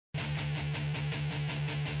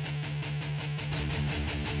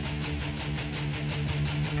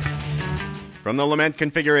From the Lament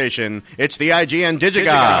configuration, it's the IGN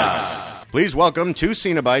Digigods. Please welcome two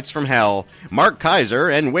Cenobites from Hell, Mark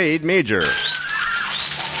Kaiser and Wade Major.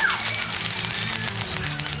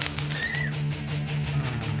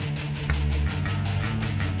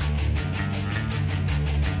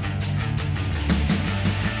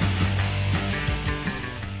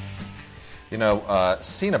 You know,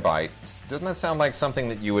 Cenobite, doesn't that sound like something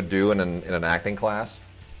that you would do in an acting class?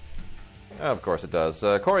 Of course it does.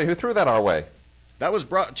 Corey, who threw that our way? That was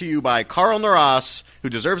brought to you by Carl Naras, who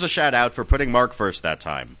deserves a shout-out for putting Mark first that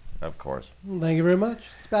time. Of course. Thank you very much.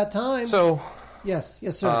 It's about time. So, yes,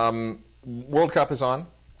 sir. World Cup is on.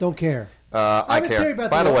 Don't care. I care.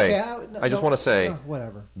 By the way, I just want to say,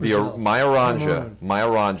 whatever. My Oranje,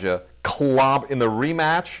 in the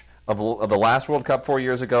rematch of the last World Cup 4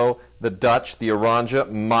 years ago, the Dutch, my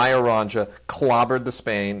Oranje, clobbered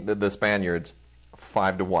the Spaniards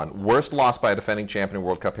 5-1. Worst loss by a defending champion in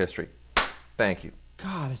World Cup history. Thank you.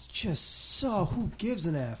 God, it's just so... Who gives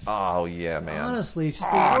an F? Oh, yeah, man. Honestly, it's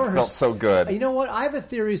just the worst. It felt so good. You know what? I have a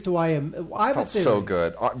theory as to why it felt so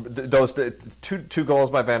good. Those two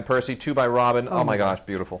goals by Van Persie, 2 by Robin. Oh my gosh,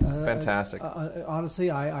 beautiful. Fantastic.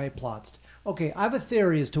 Honestly, I plotzed. Okay, I have a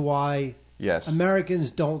theory as to why... Yes. Americans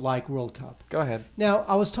don't like World Cup. Go ahead. Now,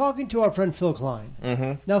 I was talking to our friend Phil Klein.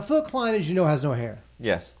 Mm-hmm. Now, Phil Klein, as you know, has no hair.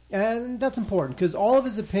 Yes. And that's important because all of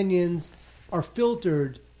his opinions are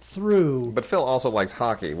filtered through... But Phil also likes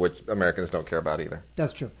hockey, which Americans don't care about either.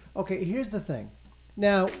 That's true. Okay, here's the thing.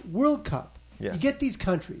 Now, World Cup. Yes. You get these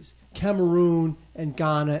countries, Cameroon and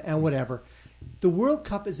Ghana and whatever. The World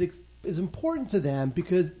Cup is important to them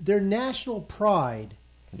because their national pride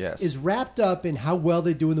is wrapped up in how well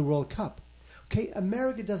they do in the World Cup. Okay,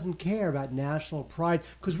 America doesn't care about national pride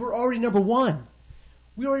because we're already number one.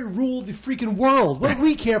 We already rule the freaking world. What do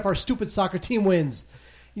we care if our stupid soccer team wins?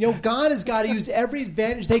 You know, Ghana's got to use every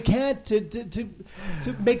advantage they can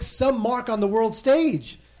to make some mark on the world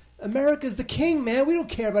stage. America's the king, man. We don't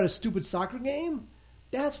care about a stupid soccer game.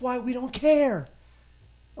 That's why we don't care.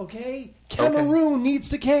 Okay? Cameroon needs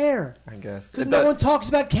to care. I guess. Because no one talks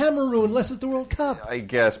about Cameroon unless it's the World Cup. I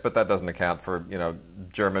guess, but that doesn't account for,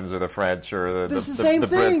 Germans or the French or the same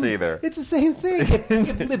Brits either. It's the same thing.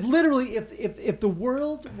 If the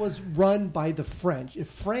world was run by the French, if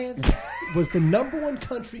France was the number one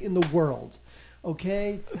country in the world,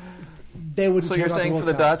 okay, they wouldn't So care you're about saying the for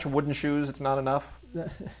the World Cup. Dutch, wooden shoes, it's not enough?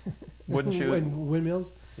 Wooden shoes? And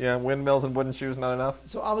windmills? Yeah, windmills and wooden shoes, not enough?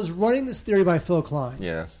 So I was running this theory by Phil Klein.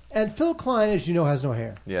 Yes. And Phil Klein, as you know, has no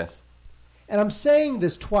hair. Yes. And I'm saying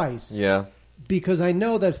this twice. Yeah. Because I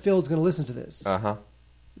know that Phil's going to listen to this. Uh-huh.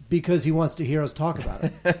 Because he wants to hear us talk about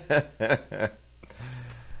it.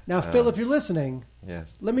 Now, Phil, if you're listening,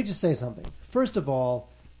 yes. Let me just say something. First of all,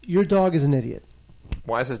 your dog is an idiot.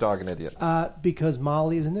 Why is his dog an idiot? Because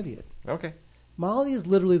Molly is an idiot. Okay. Molly is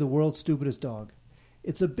literally the world's stupidest dog.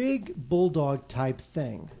 It's a big bulldog type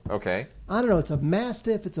thing. Okay. I don't know. It's a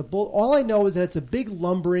mastiff. It's a bull. All I know is that it's a big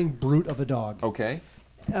lumbering brute of a dog. Okay.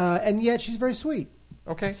 And yet she's very sweet.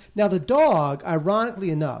 Okay. Now the dog, ironically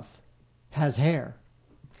enough, has hair.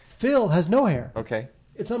 Phil has no hair. Okay.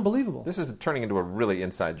 It's unbelievable. This is turning into a really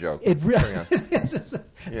inside joke. It really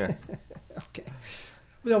Yeah. Okay.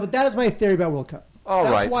 No, but that is my theory about World Cup.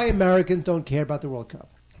 That's why Americans don't care about the World Cup.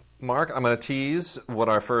 Mark, I'm going to tease what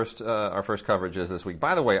our first coverage is this week.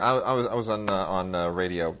 By the way, I was on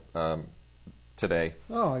radio today.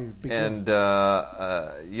 Oh, you're big. And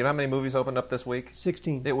you know how many movies opened up this week?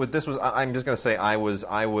 16. I'm just going to say I was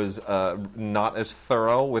not as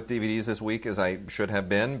thorough with DVDs this week as I should have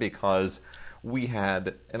been because we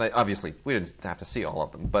had, and obviously we didn't have to see all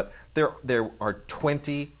of them, but there are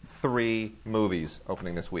 23 movies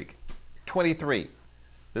opening this week. 23.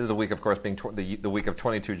 This is the week, of course, being the week of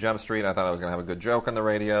 22 Jump Street. I thought I was going to have a good joke on the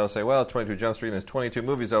radio, say, well, 22 Jump Street, and there's 22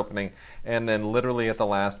 movies opening. And then literally at the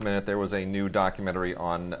last minute, there was a new documentary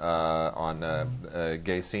on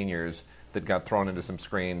gay seniors that got thrown into some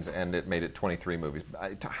screens, and it made it 23 movies.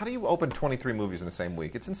 How do you open 23 movies in the same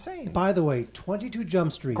week? It's insane. By the way, 22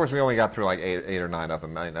 Jump Street. Of course, we only got through like eight or 9 of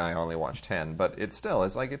them. I only watched 10, but it's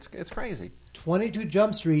crazy. 22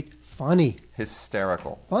 Jump Street, funny.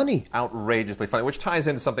 Hysterical. Funny. Outrageously funny, which ties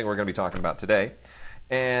into something we're going to be talking about today.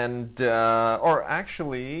 And, or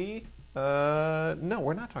actually, no,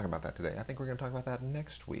 we're not talking about that today. I think we're going to talk about that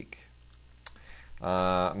next week.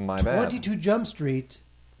 My bad. 22 Jump Street,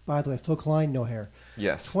 by the way, Phil Klein, no hair.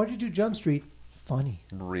 Yes. 22 Jump Street, funny.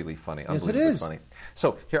 Really funny. Yes, it Unbelievably is. Funny.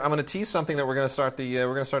 So here, I'm going to tease something that we're going to start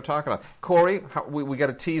talking about. Corey, we got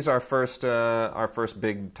to tease our first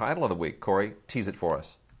big title of the week. Corey, tease it for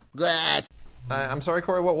us. I'm sorry,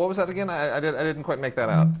 Corey. What was that again? I didn't quite make that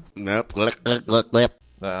out. Nope.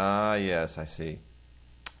 Ah, yes, I see.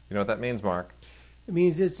 You know what that means, Mark? It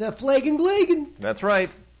means it's a flagging glagan. That's right.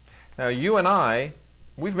 Now, you and I,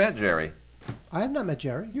 we've met Jerry. I have not met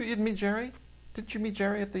Jerry. You didn't meet Jerry? Didn't you meet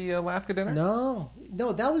Jerry at the LAFCA dinner? No,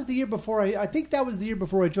 that was the year before. I think that was the year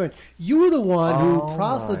before I joined. You were the one who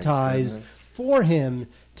proselytized for him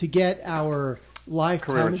to get our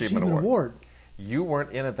Lifetime Achievement Award. You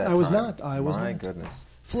weren't in at that time. I was not. My goodness.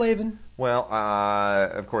 Flavin. Well,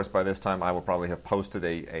 of course, by this time I will probably have posted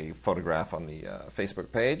a photograph on the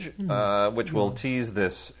Facebook page, which will tease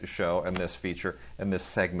this show and this feature and this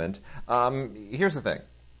segment. Here's the thing.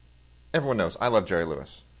 Everyone knows I love Jerry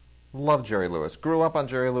Lewis. Love Jerry Lewis. Grew up on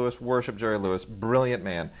Jerry Lewis, worship Jerry Lewis, brilliant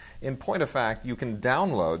man. In point of fact, you can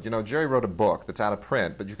download, Jerry wrote a book that's out of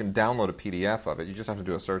print, but you can download a PDF of it. You just have to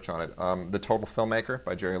do a search on it. The Total Filmmaker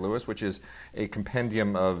by Jerry Lewis, which is a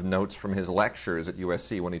compendium of notes from his lectures at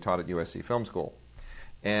USC when he taught at USC Film School.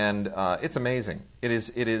 And it's amazing. It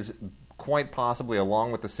is quite possibly,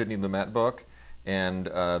 along with the Sidney Lumet book and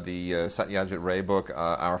the Satyajit Ray book,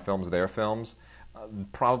 Our Films, Their Films,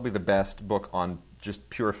 probably the best book on just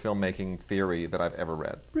pure filmmaking theory that I've ever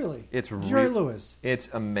read. Really? It's Jerry Lewis. It's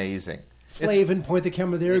amazing. Flavin, point the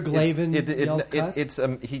camera there. Glavin,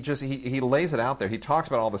 he lays it out there. He talks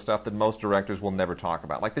about all the stuff that most directors will never talk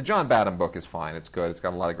about. Like the John Badham book is fine. It's good. It's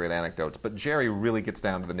got a lot of great anecdotes. But Jerry really gets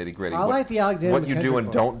down to the nitty gritty. I like the Alexander what you do and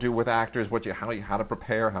book. Don't do with actors. How to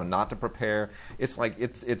prepare, how not to prepare. It's like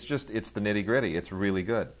it's the nitty gritty. It's really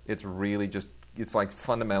good. It's really it's like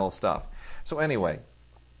fundamental stuff. So anyway.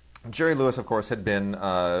 Jerry Lewis, of course, had been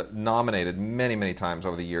nominated many, many times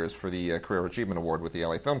over the years for the Career Achievement Award with the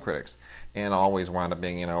LA Film Critics, and always wound up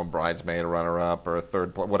being, bridesmaid, runner-up, or a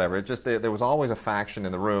third, whatever. It just there was always a faction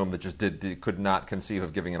in the room that just could not conceive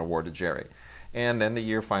of giving an award to Jerry. And then the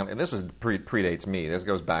year finally, and this predates me. This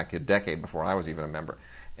goes back a decade before I was even a member.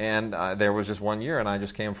 And there was just one year, and I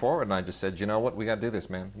just came forward, and I just said, you know what, we got to do this,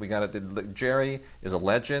 man. We got to. Jerry is a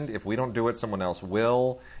legend. If we don't do it, someone else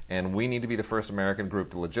will, and we need to be the first American group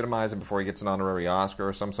to legitimize him before he gets an honorary Oscar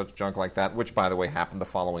or some such junk like that, which, by the way, happened the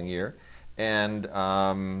following year. And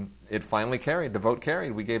it finally carried. The vote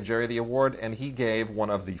carried. We gave Jerry the award, and he gave one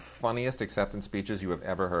of the funniest acceptance speeches you have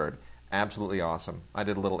ever heard. Absolutely awesome. I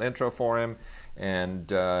did a little intro for him,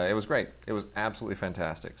 and it was great. It was absolutely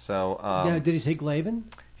fantastic. So, did he say Glavin?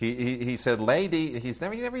 He said lady. He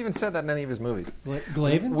never even said that in any of his movies.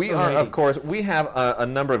 Glavin? We are, of course, we have a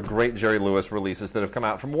number of great Jerry Lewis releases that have come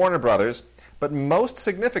out from Warner Brothers, but most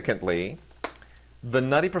significantly, the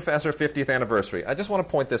Nutty Professor 50th Anniversary. I just want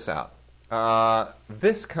to point this out.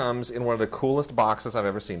 This comes in one of the coolest boxes I've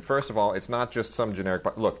ever seen. First of all, it's not just some generic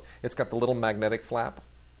box. Look, it's got the little magnetic flap.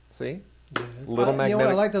 See? Yeah. Little magnetic.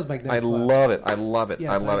 I like those magnetic flaps. I love it. Yes,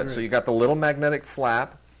 I love it. agree. So you got the little magnetic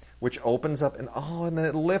flap, which opens up, and then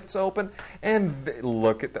it lifts open, and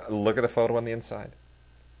look at the photo on the inside.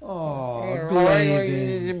 Oh,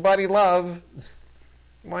 Glavin. Buddy Love.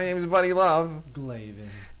 My name is Buddy Love. Glavin.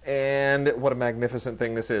 And what a magnificent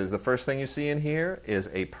thing this is. The first thing you see in here is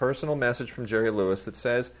a personal message from Jerry Lewis that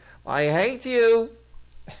says, I hate you.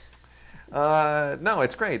 No,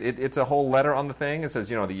 it's great. It's a whole letter on the thing. It says,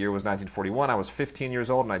 the year was 1941. I was 15 years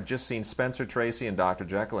old, and I'd just seen Spencer Tracy and Dr.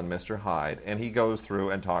 Jekyll and Mr. Hyde. And he goes through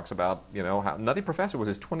and talks about, how Nutty Professor was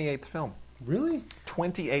his 28th film. Really?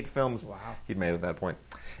 28 films Wow. he'd made at that point.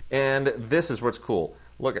 And this is what's cool.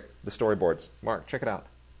 Look at the storyboards. Mark, check it out.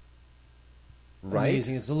 Right?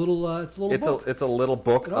 Amazing. It's a little book. It's a little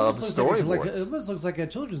book of storyboards. It almost looks like a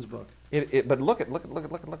children's book. But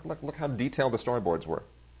look how detailed the storyboards were.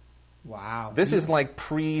 Wow. This is like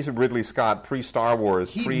pre-Ridley Scott, pre-Star Wars,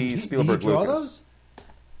 pre-Spielberg, Lucas. Did he draw Lucas. those?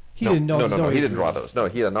 He didn't know. No, he didn't draw those. No,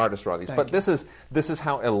 he had an artist draw these. Thank But you. this is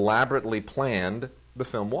how elaborately planned the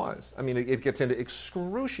film was. I mean, it gets into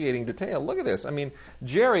excruciating detail. Look at this. I mean,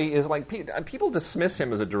 Jerry is like, people dismiss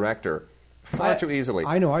him as a director far too easily.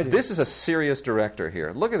 I know I do. This is a serious director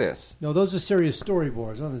here. Look at this. No, those are serious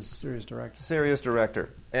storyboards. Oh, this is a serious director. Serious director.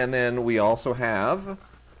 And then we also have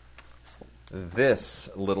this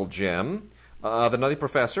little gem, The Nutty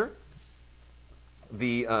Professor,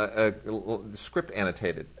 the script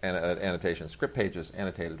annotation, script pages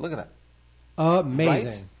annotated. Look at that. Amazing.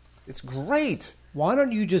 Right? It's great. Why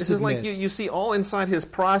don't you just This admit... is like you see all inside his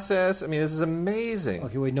process. I mean, this is amazing.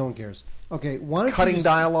 Okay, wait, no one cares. Okay, why don't Cutting you just...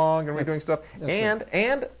 dialogue and redoing stuff. That's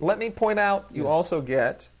And let me point out, you also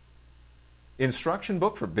get Instruction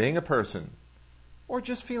Book for Being a Person or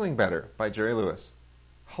Just Feeling Better by Jerry Lewis.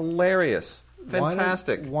 Hilarious.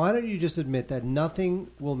 Fantastic. Why don't you just admit that nothing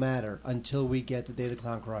will matter until we get The Day the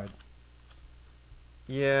Clown Cried?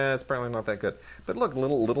 Yeah, it's apparently not that good. But look,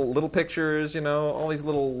 little pictures, all these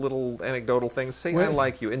little anecdotal things. Say I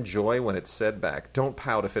like you. Enjoy when it's said back. Don't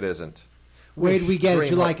pout if it isn't. Wait, we get it.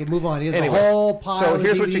 You like it. Move on. Here's anyway, a whole pile. So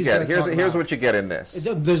here's of what you get. Here's what you get in this.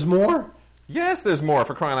 There's more. Yes, there's more,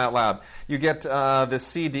 for crying out loud. You get this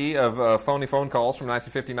CD of phony phone calls from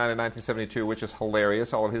 1959 to 1972, which is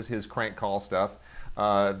hilarious, all of his crank call stuff.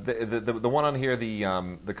 The one on here,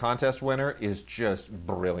 the contest winner, is just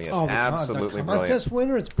brilliant. Oh, absolutely the brilliant. Contest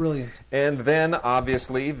winner, it's brilliant. And then,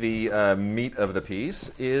 obviously, the meat of the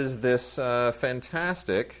piece is this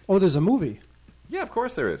fantastic... Oh, there's a movie. Yeah, of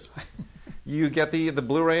course there is. You get the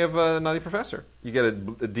Blu-ray of Nutty Professor. You get a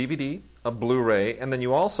DVD, a Blu-ray, and then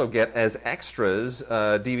you also get, as extras,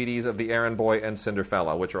 DVDs of the Errand Boy and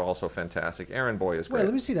Cinderfella, which are also fantastic. Errand Boy is great. Wait,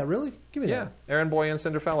 let me see that. Really? Give me that. Yeah, Errand Boy and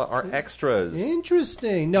Cinderfella are extras.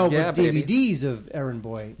 Interesting. No, yeah, but DVDs of Errand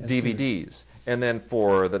Boy. DVDs. And then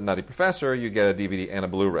for the Nutty Professor, you get a DVD and a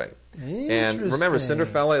Blu-ray. And remember,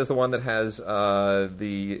 Cinderfella is the one that has you've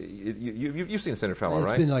seen Cinderfella,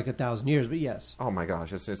 right? It's been like 1,000 years, but yes. Oh my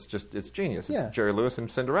gosh, it's genius. Yeah. It's Jerry Lewis and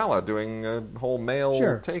Cinderella doing a whole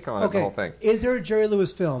male take on it, the whole thing. Is there a Jerry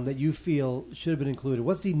Lewis film that you feel should have been included?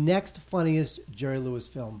 What's the next funniest Jerry Lewis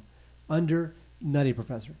film under Nutty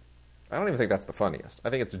Professor? I don't even think that's the funniest. I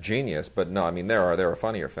think it's genius, but no, I mean there are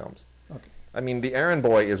funnier films. Okay. I mean, The Errand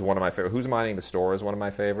Boy is one of my favorites. Who's Minding the Store is one of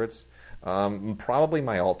my favorites. Probably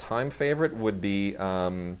my all-time favorite would be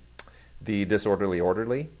The Disorderly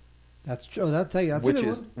Orderly. That's true. That's a good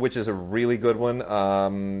one. Which is a really good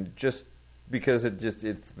one. Just because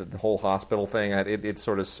it's the whole hospital thing. It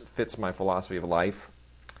sort of fits my philosophy of life.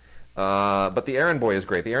 But The Errand Boy is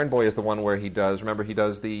great. The Errand Boy is the one where he does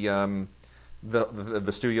the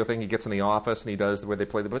studio thing. He gets in the office and he does where they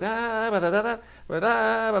play the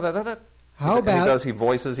How about he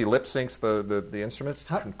voices, he lip syncs the instruments. It's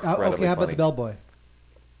incredibly okay, how about funny. the Bellboy?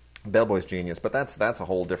 Bellboy's genius, but that's a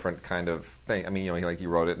whole different kind of thing. I mean, he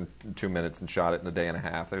wrote it in 2 minutes and shot it in a day and a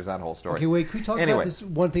half. There's that whole story. Okay, wait, can we talk about this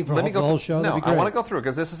one thing for the whole show? No, I want to go through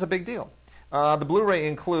because this is a big deal. The Blu-ray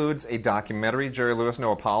includes a documentary, Jerry Lewis,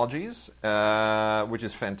 No Apologies, which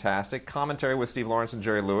is fantastic. Commentary with Steve Lawrence and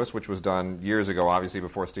Jerry Lewis, which was done years ago, obviously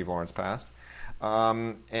before Steve Lawrence passed.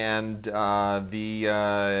 Another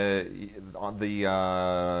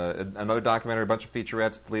documentary, a bunch of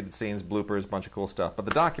featurettes, deleted scenes, bloopers, a bunch of cool stuff. But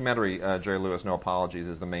the documentary, Jerry Lewis, No Apologies,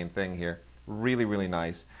 is the main thing here. Really, really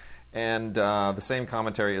nice. And the same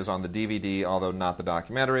commentary is on the DVD, although not the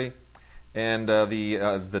documentary. And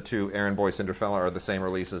the two Errand Boy Cinderfella are the same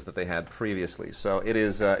releases that they had previously. So it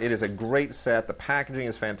is a great set. The packaging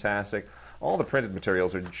is fantastic. All the printed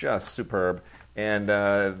materials are just superb. And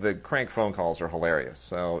the crank phone calls are hilarious,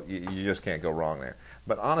 so you just can't go wrong there.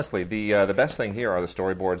 But honestly, the best thing here are the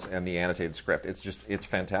storyboards and the annotated script. It's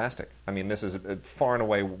fantastic. I mean, this is far and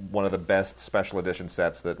away one of the best special edition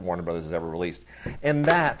sets that Warner Brothers has ever released. And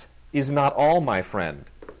that is not all, my friend.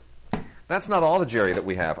 That's not all the Jerry that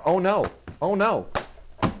we have. Oh no!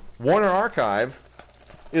 Warner Archive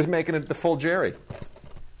is making it the full Jerry.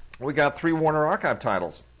 We got 3 Warner Archive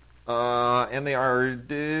titles. And they are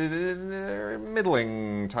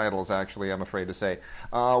middling titles, actually, I'm afraid to say.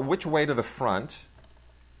 Which Way to the Front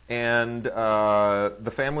and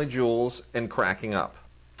The Family Jewels and Cracking Up.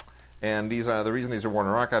 And the reason these are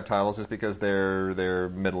Warner Archive titles is because they're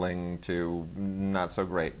middling to not so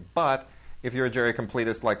great. But if you're a Jerry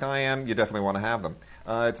completist like I am, you definitely want to have them.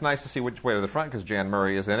 It's nice to see Which Way to the Front because Jan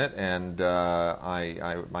Murray is in it, and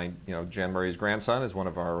Jan Murray's grandson is one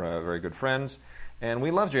of our very good friends. And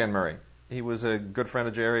we love Jan Murray. He was a good friend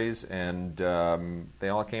of Jerry's, and they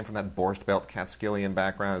all came from that Borscht Belt Catskillian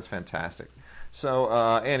background. It's fantastic. So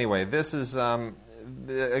anyway, this is,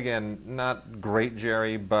 again, not great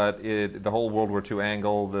Jerry, but the whole World War II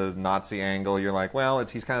angle, the Nazi angle, you're like, well,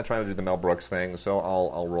 he's kind of trying to do the Mel Brooks thing, so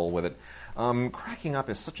I'll roll with it. Cracking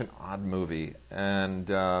Up is such an odd movie, and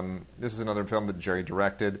this is another film that Jerry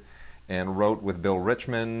directed and wrote with Bill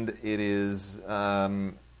Richmond. It is...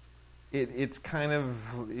 It's kind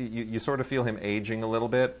of, you sort of feel him aging a little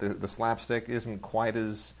bit. The slapstick isn't quite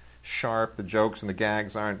as sharp. The jokes and the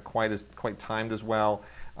gags aren't quite timed as well.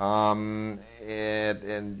 The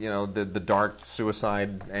dark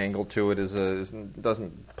suicide angle to it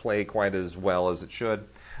doesn't play quite as well as it should.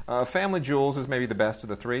 Family Jewels is maybe the best of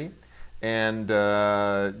the 3. And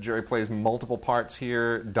Jerry plays multiple parts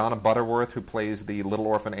here. Donna Butterworth, who plays the Little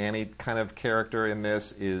Orphan Annie kind of character in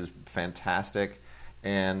this, is fantastic.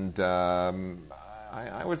 And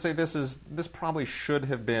I would say this probably should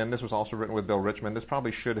have been. This was also written with Bill Richmond. This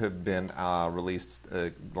probably should have been released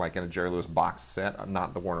like in a Jerry Lewis box set,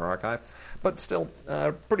 not the Warner Archive, but still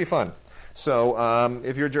pretty fun. So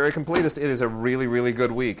if you're a Jerry Completist, it is a really, really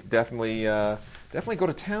good week. Definitely go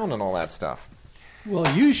to town on all that stuff.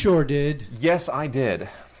 Well, you sure did. Yes, I did.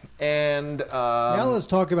 And now let's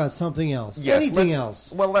talk about something else. Yes, Anything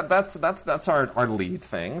else? Well, that's our lead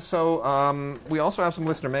thing. So we also have some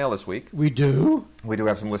listener mail this week. We do. We do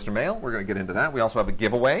have some listener mail. We're going to get into that. We also have a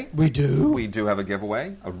giveaway. We do. We do have a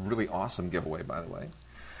giveaway. A really awesome giveaway, by the way.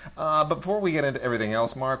 But before we get into everything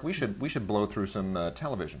else, Mark, we should blow through some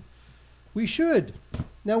television. We should.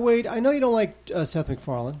 Now, Wade, I know you don't like Seth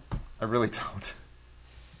MacFarlane. I really don't.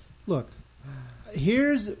 Look,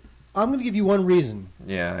 I'm going to give you one reason.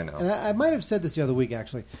 Yeah, I know. And I might have said this the other week,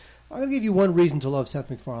 actually. I'm going to give you one reason to love Seth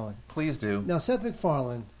MacFarlane. Please do. Now, Seth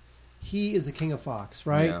MacFarlane, he is the king of Fox,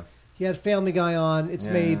 right? Yeah. He had Family Guy on. It's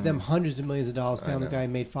made them hundreds of millions of dollars. Family Guy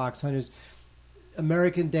made Fox hundreds.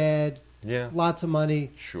 American Dad, lots of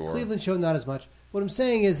money. Sure. Cleveland Show, not as much. What I'm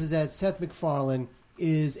saying is that Seth MacFarlane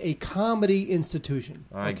is a comedy institution.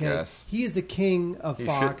 I guess. He is the king of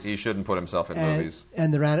Fox. He shouldn't put himself in movies.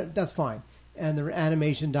 And that's fine. And the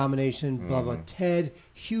animation domination, blah, blah. Ted,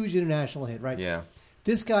 huge international hit, right? Yeah.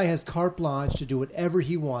 This guy has carte blanche to do whatever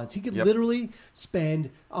he wants. He could literally spend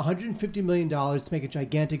 $150 million to make a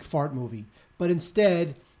gigantic fart movie. But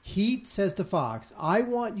instead, he says to Fox, I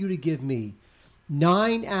want you to give me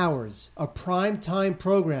 9 hours of primetime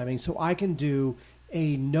programming so I can do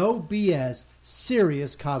a no BS,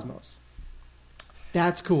 serious Cosmos.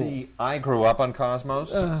 That's cool. See, I grew up on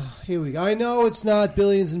Cosmos. Here we go. I know it's not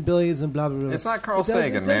billions and billions and blah, blah, blah. It's not Carl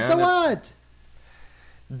Sagan, man. So what?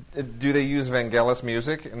 Do they use Vangelis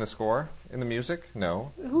music in the score? In the music?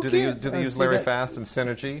 No. Who do cares? they use Larry Fast and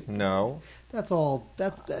Synergy? No. That's all.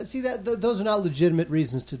 Those are not legitimate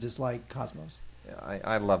reasons to dislike Cosmos. Yeah,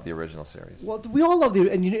 I love the original series. Well, we all love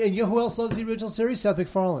and you know who else loves the original series? Seth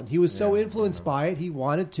MacFarlane. He was so influenced by it, he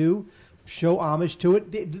wanted to show homage to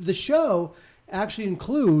it. The show actually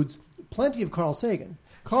includes plenty of Carl Sagan.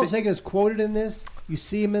 Carl Sagan is quoted in this. You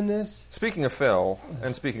see him in this. Speaking of Phil,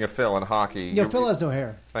 and hockey... Yeah, Phil has no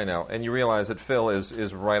hair. I know. And you realize that Phil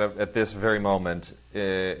is right at this very moment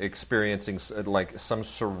experiencing like some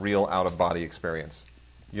surreal out-of-body experience.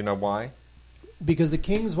 You know why? Because the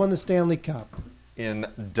Kings won the Stanley Cup. In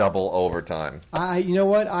double overtime. You know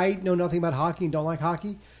what? I know nothing about hockey and don't like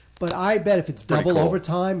hockey. But I bet if it's double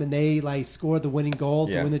overtime and they score the winning goal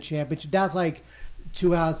to win the championship, that's like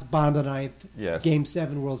 2 outs, bottom of the ninth, Game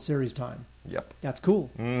 7 World Series time. Yep. That's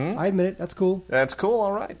cool. Mm-hmm. I admit it. That's cool. That's cool.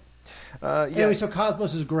 All right. Anyway, so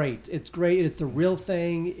Cosmos is great. It's great. It's the real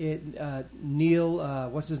thing. Neil,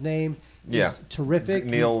 what's his name? He's terrific.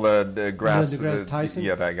 Neil deGrasse Tyson.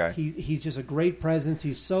 Yeah, that guy. He's just a great presence.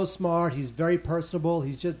 He's so smart. He's very personable.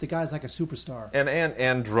 The guy's like a superstar. And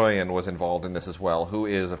Anne Droyan was involved in this as well, who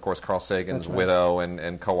is, of course, Carl Sagan's widow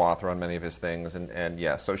and co-author on many of his things. And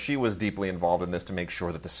yes, so she was deeply involved in this to make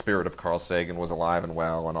sure that the spirit of Carl Sagan was alive and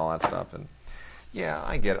well and all that stuff. And yeah,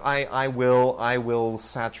 I get it. I will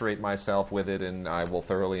saturate myself with it, and I will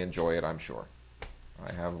thoroughly enjoy it, I'm sure.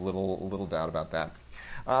 I have little doubt about that.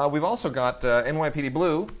 We've also got NYPD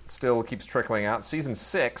Blue, still keeps trickling out. Season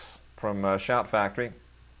 6 from Shout Factory.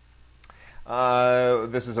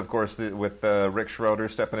 This is, of course, with Rick Schroeder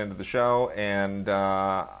stepping into the show. And,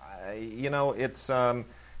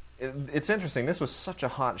 it's interesting. This was such a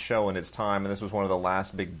hot show in its time, and this was one of the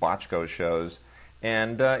last big Botchko shows.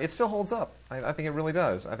 And it still holds up. I think it really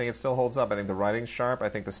does. I think it still holds up. I think the writing's sharp. I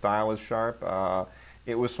think the style is sharp.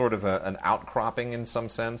 It was sort of an outcropping in some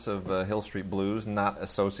sense of Hill Street Blues, not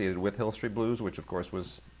associated with Hill Street Blues, which of course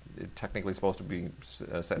was technically supposed to be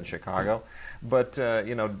set in Chicago. But,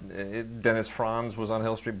 Dennis Franz was on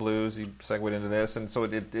Hill Street Blues. He segued into this. And so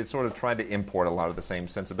it sort of tried to import a lot of the same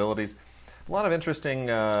sensibilities. A lot of interesting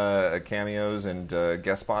cameos and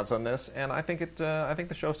guest spots on this. And I think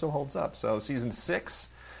the show still holds up. So season 6,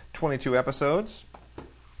 22 episodes.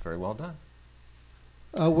 Very well done.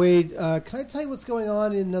 Wade, can I tell you what's going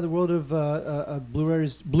on in the world of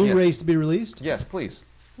Blu-rays to be released? Yes, please.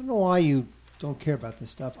 I don't know why you don't care about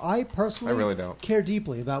this stuff. I personally really don't care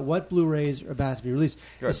deeply about what Blu-rays are about to be released,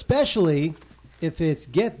 Good. Especially if it's,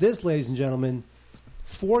 get this, ladies and gentlemen,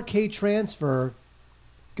 4K transfer,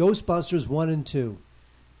 Ghostbusters 1 and 2.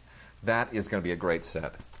 That is going to be a great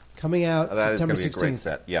set. Coming out that September 16th. That is going to be a great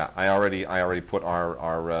set. Yeah, I already put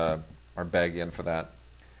our bag in for that.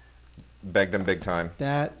 Begged him big time.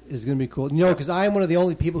 That is going to be cool. Because I am one of the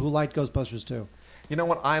only people who liked Ghostbusters 2. You know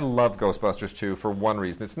what? I love Ghostbusters 2 for one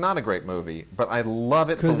reason. It's not a great movie, but I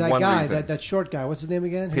love it for one reason. Because that guy, that short guy, what's his name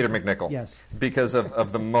again? Peter MacNicol. Yes. Because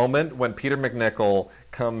of the moment when Peter MacNicol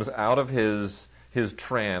comes out of his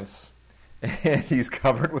trance and he's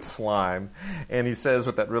covered with slime, and he says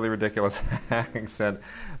with that really ridiculous accent,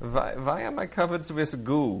 "Why am I covered with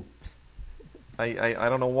goo?" I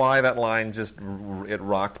don't know why that line just, it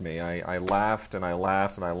rocked me. I laughed and I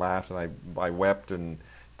laughed and I laughed and I wept and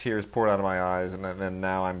tears poured out of my eyes, and then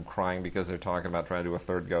now I'm crying because they're talking about trying to do a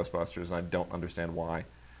third Ghostbusters, and I don't understand why.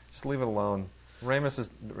 Just leave it alone. Ramus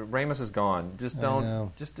is gone. Just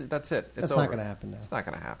don't. Just that's it. It's That's over. not going to happen now. It's not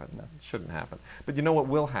going to happen. No. It shouldn't happen. But you know what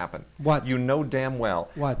will happen? What? You know damn well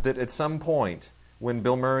what? That at some point, when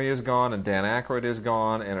Bill Murray is gone and Dan Aykroyd is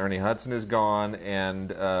gone and Ernie Hudson is gone, and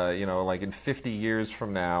like in 50 years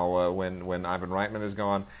from now, when Ivan Reitman is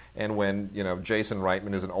gone, and when Jason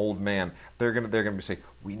Reitman is an old man, they're gonna be saying,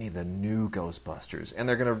 we need the new Ghostbusters, and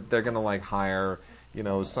they're gonna like hire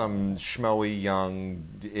some schmoey young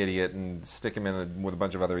idiot and stick him in with a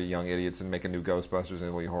bunch of other young idiots and make a new Ghostbusters, and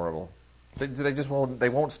it'll be horrible. They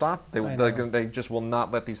won't stop. They just will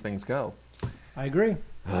not let these things go. I agree.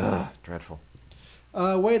 Dreadful.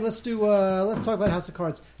 Wade, let's talk about House of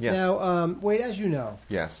Cards. Yeah. Now, Wade, as you know.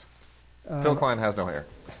 Yes. Phil Klein has no hair.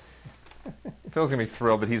 Phil's going to be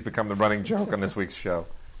thrilled that he's become the running joke on this week's show.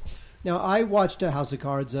 Now, I watched House of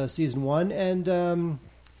Cards season 1, and...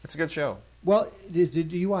 it's a good show. Well,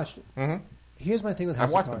 did you watch it? Mm-hmm. Here's my thing with House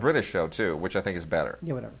of Cards. I watched the British show, too, which I think is better.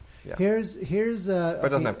 Yeah, whatever. Yeah. Here's but it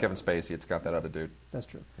doesn't have Kevin Spacey. It's got that other dude. That's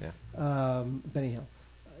true. Yeah. Benny Hill.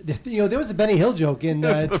 There was a Benny Hill joke in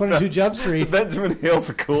 22 Jump Street. Benjamin Hill's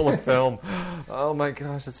a cool film. Oh my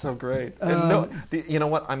gosh, it's so great. And you know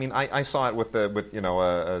what? I mean, I saw it with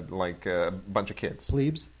a bunch of kids.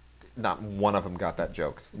 Plebes. Not one of them got that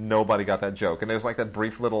joke. Nobody got that joke. And there's like that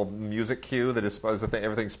brief little music cue that is supposed that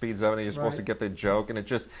everything speeds up and you're supposed to get the joke. And it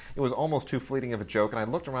was almost too fleeting of a joke. And I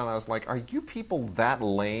looked around and I was like, are you people that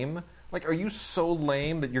lame? Like, are you so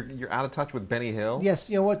lame that you're out of touch with Benny Hill? Yes,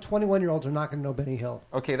 you know what? 21-year-olds are not going to know Benny Hill.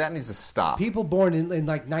 Okay, that needs to stop. People born in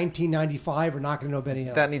like 1995 are not going to know Benny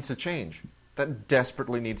Hill. That needs to change. That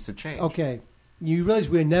desperately needs to change. Okay. You realize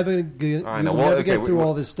we're never going to get through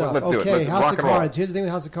all this stuff. Let's do it. Let's House of Cards. Roll. Here's the thing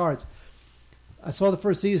with House of Cards. I saw the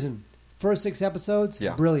first season. First 6 episodes,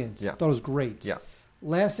 brilliant. Yeah. Thought it was great. Yeah.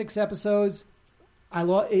 Last 6 episodes,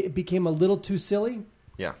 it became a little too silly.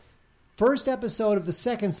 Yeah. First episode of the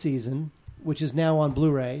second season, which is now on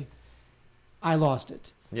Blu-ray, I lost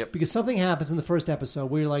it. Yep. Because something happens in the first episode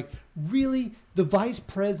where you're like, really? The Vice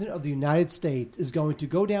President of the United States is going to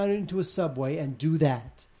go down into a subway and do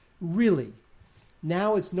that? Really?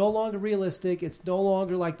 Now it's no longer realistic. It's no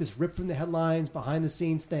longer like this ripped from the headlines,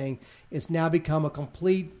 behind-the-scenes thing. It's now become a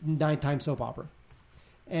complete 9-time soap opera.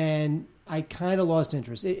 And I kind of lost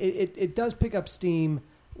interest. It does pick up steam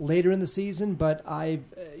later in the season, but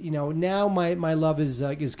now my love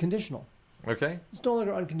is conditional. Okay. It's no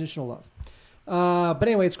longer unconditional love. But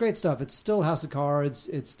anyway, it's great stuff. It's still House of Cards.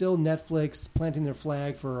 It's still Netflix planting their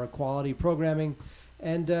flag for quality programming.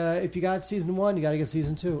 And if you got season 1, you got to get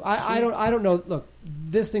season 2. I don't know. Look,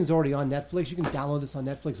 this thing's already on Netflix. You can download this on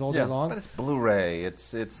Netflix all day long. But it's Blu-ray.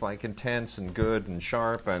 It's like intense and good and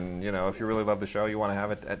sharp. And if you really love the show, you want to have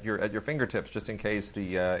it at your fingertips just in case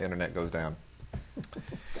the internet goes down.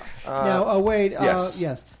 Now, Wade.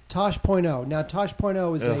 Yes. Tosh.0. Now,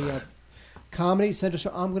 Tosh.0 is a Comedy Central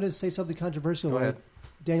show. I'm going to say something controversial. Go ahead.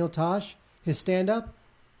 Daniel Tosh, his stand-up,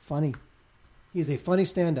 funny. He's a funny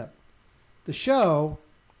stand-up. The show,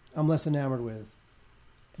 I'm less enamored with.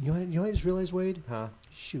 You know what I just realized, Wade? Huh?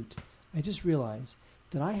 Shoot. I just realized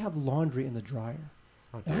that I have laundry in the dryer.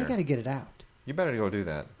 Oh, and I got to get it out. You better go do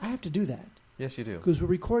that. I have to do that. Yes, you do. Because we're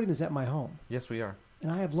recording this at my home. Yes, we are.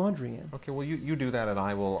 And I have laundry in. Okay, well, you do that, and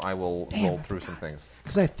I will roll through some things.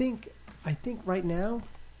 Because I think right now,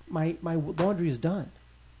 my laundry is done.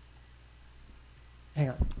 Hang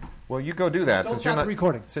on. Well, you go do that. Don't stop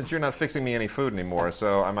recording. Since you're not fixing me any food anymore,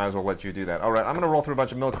 so I might as well let you do that. All right, I'm going to roll through a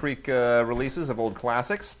bunch of Mill Creek releases of old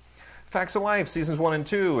classics. Facts of Life, Seasons 1 and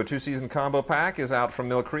 2, a 2-season combo pack is out from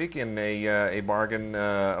Mill Creek in a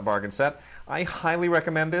bargain set. I highly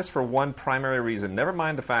recommend this for one primary reason. Never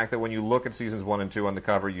mind the fact that when you look at Seasons 1 and 2 on the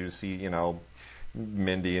cover, you see,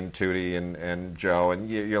 Mindy and Tootie and Joe, and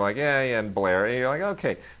you're like, yeah, and Blair. And you're like,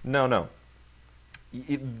 okay. No.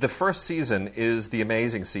 The first season is the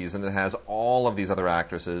amazing season that has all of these other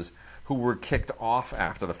actresses who were kicked off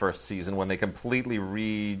after the first season when they completely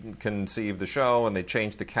reconceived the show and they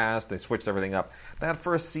changed the cast, they switched everything up. That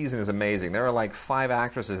first season is amazing. There are like 5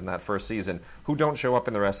 actresses in that first season who don't show up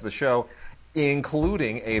in the rest of the show,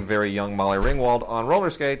 including a very young Molly Ringwald on roller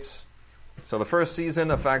skates. So the first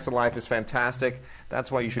season of Facts of Life is fantastic. That's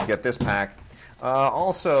why you should get this pack.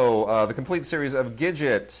 Also, the complete series of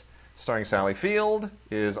Gidget, starring Sally Field,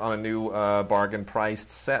 is on a new bargain-priced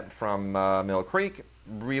set from Mill Creek.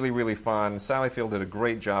 Really, really fun. Sally Field did a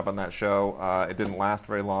great job on that show. It didn't last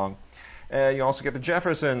very long. You also get The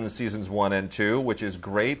Jeffersons seasons 1 and 2, which is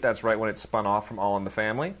great. That's right when it spun off from All in the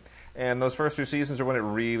Family. And those first 2 seasons are when it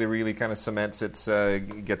really, really kind of cements its,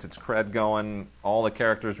 gets its cred going. All the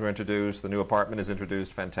characters were introduced. The new apartment is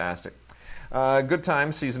introduced. Fantastic. Good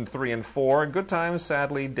Times, season 3 and 4. Good Times,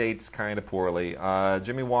 sadly, dates kind of poorly.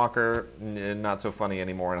 Jimmy Walker, not so funny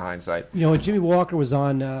anymore in hindsight. You know, when Jimmy Walker was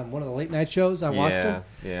on one of the late night shows, I watched him.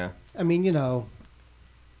 Yeah. I mean, you know.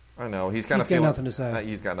 I know. He's got nothing to say.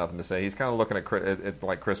 He's got nothing to say. He's kind of looking at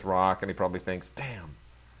like Chris Rock, and he probably thinks, damn,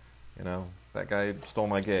 you know, that guy stole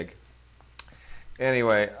my gig.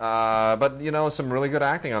 Anyway, but, you know, some really good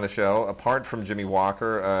acting on the show. Apart from Jimmy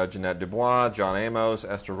Walker, Jeanette Dubois, John Amos,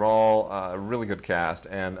 Esther Roll, a really good cast.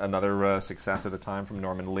 And another success at the time from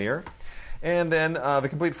Norman Lear. And then the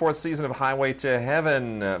complete 4th season of Highway to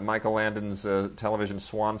Heaven, Michael Landon's television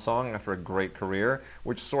swan song after a great career,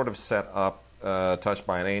 which sort of set up Touched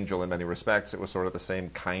by an Angel in many respects. It was sort of the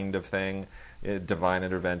same kind of thing. Divine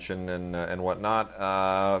intervention and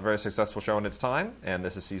whatnot. Very successful show in its time, and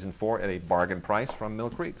this is season 4 at a bargain price from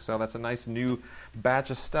Mill Creek. So that's a nice new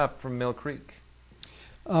batch of stuff from Mill Creek.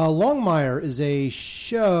 Longmire is a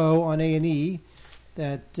show on A&E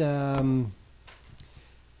that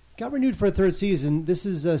got renewed for a 3rd season. This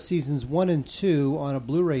is seasons 1 and 2 on a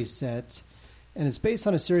Blu-ray set, and it's based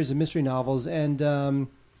on a series of mystery novels. And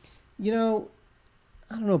you know,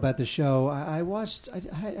 I don't know about the show. I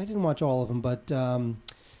didn't watch all of them, but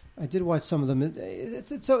I did watch some of them.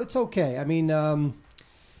 It's okay. I mean,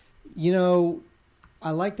 you know,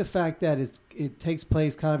 I like the fact that it takes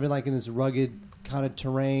place kind of in this rugged kind of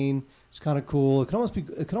terrain. It's kind of cool. It could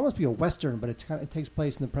almost be a Western, but it takes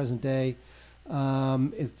place in the present day.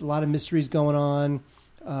 It's a lot of mysteries going on.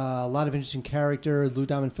 A lot of interesting characters. Lou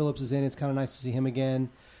Diamond Phillips is in it. It's kind of nice to see him again.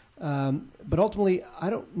 But ultimately, I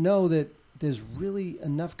don't know that there's really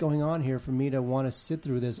enough going on here for me to want to sit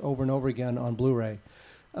through this over and over again on Blu-ray.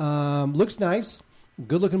 Looks nice,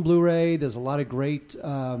 good-looking Blu-ray. There's a lot of great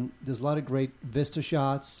Vista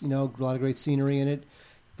shots. You know, a lot of great scenery in it.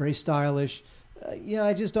 Very stylish. Yeah,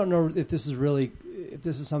 I just don't know if this is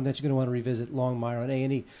something that you're going to want to revisit. Longmire on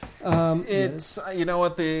A&E. It's you know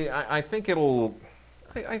what I think it'll.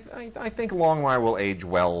 I think Longmire will age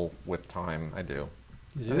well with time. I do.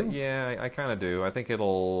 You do? Yeah, I kind of do. I think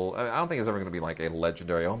it'll. I don't think it's ever going to be like a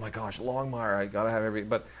legendary. Oh my gosh, Longmire! I gotta have every.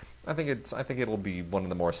 But I think it'll be one of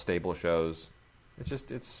the more stable shows. I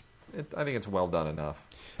think it's well done enough.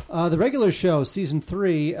 The regular show, season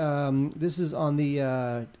 3. This is on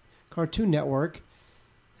the Cartoon Network.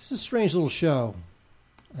 This is a strange little show,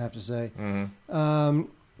 I have to say. Mm-hmm.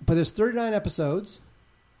 But there's 39 episodes,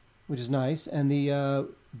 which is nice, and the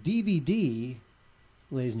DVD,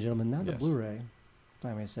 ladies and gentlemen, not the Blu-ray. If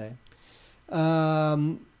I may say.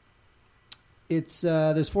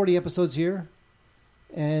 There's 40 episodes here,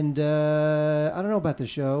 and I don't know about the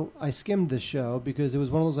show. I skimmed this show because it was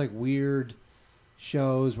one of those like weird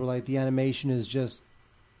shows where like the animation is just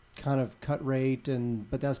kind of cut rate,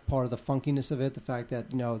 but that's part of the funkiness of it, the fact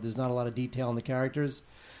that, you know, there's not a lot of detail in the characters.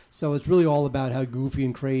 So it's really all about how goofy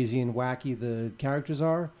and crazy and wacky the characters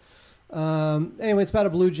are. Anyway, it's about a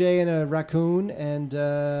blue jay and a raccoon, and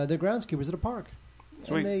they're groundskeepers at a park.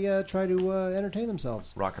 Sweet. And they try to entertain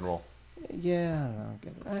themselves. Rock and roll. Yeah, I don't know.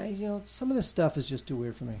 Get it. You know, some of this stuff is just too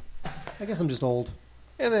weird for me. I guess I'm just old.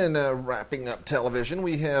 And then wrapping up television,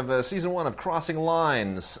 we have season 1 of Crossing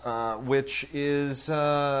Lines, which is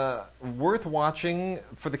worth watching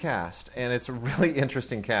for the cast, and it's a really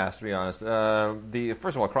interesting cast, to be honest.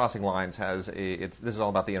 First of all, Crossing Lines this is all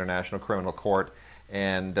about the International Criminal Court.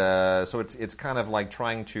 And so it's kind of like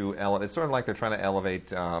trying to it's sort of like they're trying to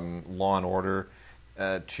elevate Law and Order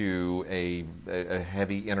to a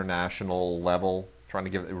heavy international level, trying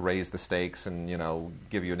to raise the stakes and, you know,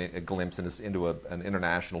 give you a glimpse into an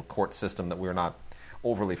international court system that we're not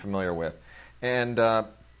overly familiar with. And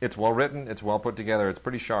it's well written, it's well put together, it's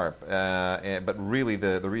pretty sharp. But really,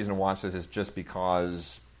 the reason to watch this is just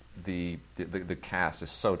because the cast is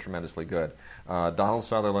so tremendously good. Donald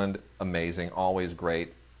Sutherland, amazing, always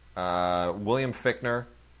great. William Fichtner,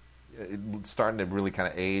 starting to really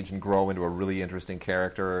kind of age and grow into a really interesting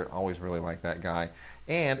character. Always really like that guy.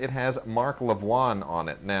 And it has Mark Lavoine on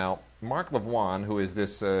it. Now, Mark Lavoine, who is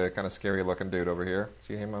this kind of scary-looking dude over here.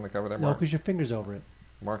 See him on the cover there, Mark? No, because your finger's over it.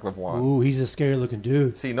 Mark Lavoine. Ooh, he's a scary-looking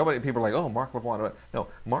dude. See, people are like, oh, Mark Lavoine. No,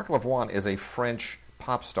 Mark Lavoine is a French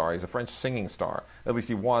pop star. He's a French singing star. At least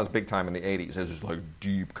he was big time in the 80s. He has this like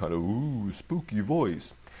deep kind of spooky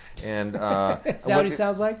voice. And is that what he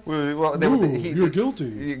sounds like? Well, you're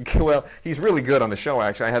guilty. Well, he's really good on the show.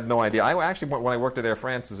 Actually, I had no idea. I actually, when I worked at Air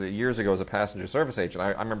France years ago as a passenger service agent,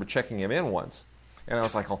 I remember checking him in once. And I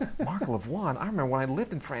was like, oh, Marc Lavoine, I remember when I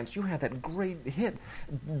lived in France, you had that great hit,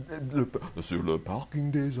 Sur le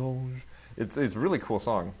parking des anges. It's a really cool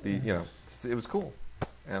song. It was cool.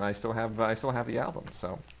 And I still have the album.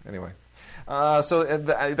 So anyway,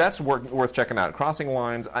 that's worth checking out. Crossing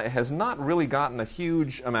Lines has not really gotten a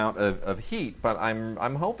huge amount of heat, but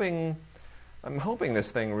I'm hoping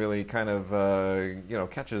this thing really kind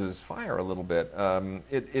of catches fire a little bit.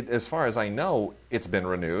 It as far as I know, it's been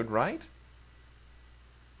renewed, right?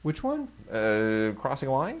 Which one? Crossing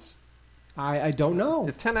Lines? I don't know.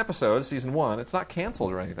 It's 10 episodes, season 1. It's not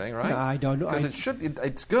canceled or anything, right? No, I don't know. Because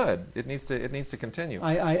it's good. It needs to continue.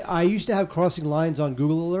 I used to have Crossing Lines on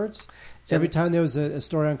Google Alerts. So every time there was a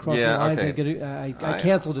story on Crossing Lines, I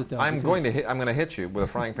canceled it though. I'm going to hit you with a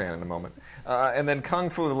frying pan in a moment. And then Kung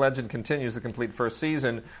Fu: The Legend Continues. The complete first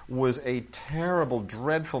season was a terrible,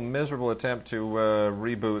 dreadful, miserable attempt to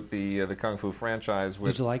reboot the Kung Fu franchise.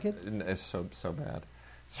 Did you like it? It's so bad.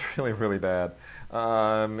 It's really, really bad.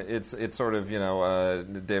 It's sort of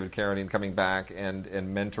David Carradine coming back and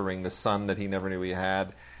mentoring the son that he never knew he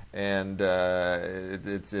had, and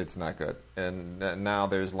it's not good. And now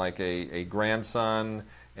there's like a grandson,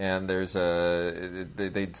 and there's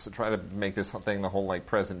they try to make this thing the whole like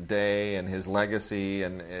present day and his legacy,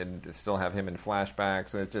 and still have him in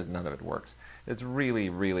flashbacks, and none of it works. It's really,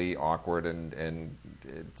 really awkward, and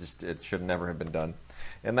it should never have been done.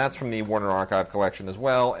 And that's from the Warner Archive collection as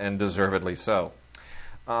well, and deservedly so.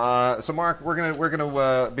 So, Mark, we're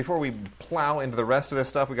gonna before we plow into the rest of this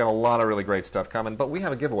stuff, we got a lot of really great stuff coming, but we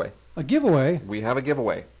have a giveaway. A giveaway? We have a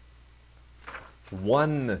giveaway.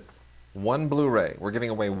 One Blu-ray. We're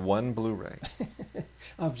giving away one Blu-ray.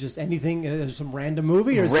 Of just anything, some random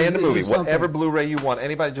movie? Or random movie, whatever Blu-ray you want.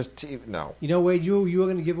 Anybody no. You know, Wade, you are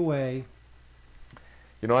going to give away...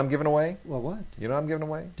 You know what I'm giving away? Well, what? You know what I'm giving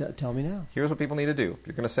away? Tell me now. Here's what people need to do.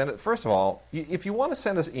 You're going to send it. First of all, if you want to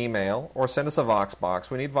send us email or send us a Vox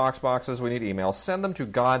box, we need Vox boxes, we need emails. Send them to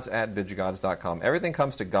gods@digigods.com. Everything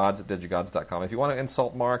comes to gods@digigods.com. If you want to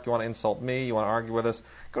insult Mark, you want to insult me, you want to argue with us,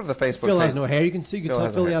 go to the Facebook page. Phil has no hair. You can tell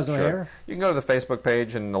Phil has no hair. You can go to the Facebook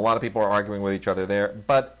page, and a lot of people are arguing with each other there.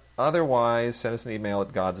 But otherwise, send us an email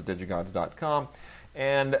at gods@digigods.com.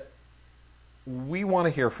 And we want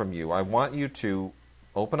to hear from you. I want you to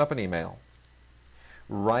open up an email.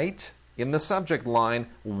 Write in the subject line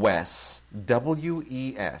Wes,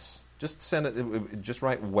 W-E-S. Just send it. Just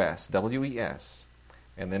write Wes, W-E-S,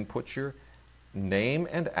 and then put your name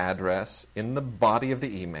and address in the body of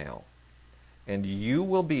the email, and you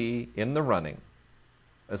will be in the running.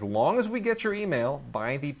 As long as we get your email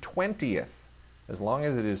by the 20th, as long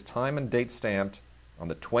as it is time and date stamped on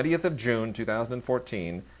the 20th of June,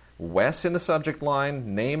 2014. Wes in the subject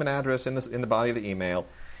line, name and address in the body of the email,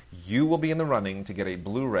 you will be in the running to get a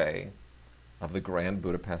Blu-ray of the Grand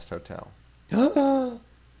Budapest Hotel. I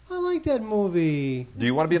like that movie. Do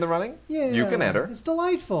you want to be in the running? Yeah. You can enter. It's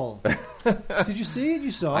delightful. Did you see it?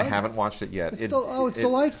 You saw it? I haven't watched it yet. It's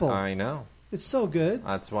delightful. I know. It's so good.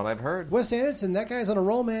 That's what I've heard. Wes Anderson, that guy's on a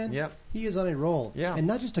roll, man. Yep. He is on a roll. Yeah. And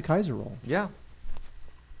not just a Kaiser roll. Yeah.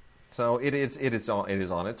 So it is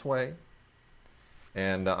on its way.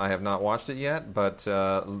 And I have not watched it yet, but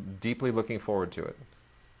deeply looking forward to it.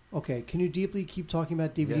 Okay, can you deeply keep talking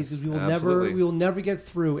about DVDs? Yes, because absolutely. we will never get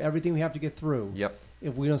through everything we have to get through. Yep.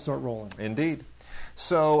 If we don't start rolling. Indeed.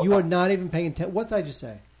 So you are not even paying attention. What did I just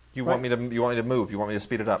say? You want me to move? You want me to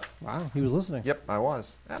speed it up? Wow, he was listening. Yep, I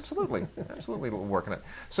was absolutely working it.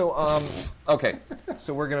 So okay,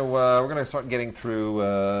 so we're gonna start getting through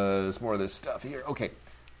some more of this stuff here. Okay,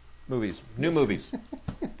 new movies.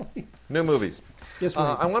 Yes,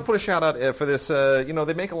 I want to put a shout out for this.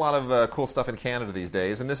 They make a lot of cool stuff in Canada these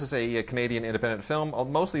days, and this is a Canadian independent film.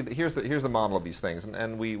 Mostly, here's the model of these things,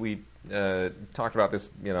 and we talked about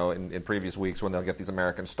this, in previous weeks when they'll get these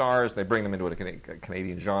American stars, they bring them into a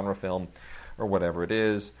Canadian genre film or whatever it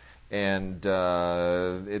is, and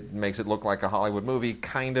it makes it look like a Hollywood movie,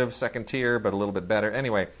 kind of second tier, but a little bit better.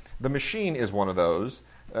 Anyway, The Machine is one of those.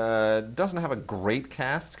 Doesn't have a great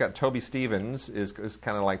cast. It's got Toby Stephens is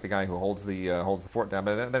kind of like the guy who holds the fort down,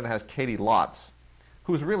 but then it has Katie Lotz,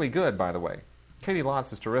 who's really good, by the way. Katie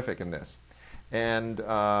Lotz is terrific in this, and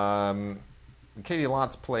Katie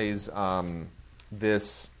Lotz plays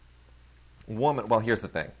this woman. Well, here's the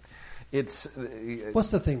thing: It's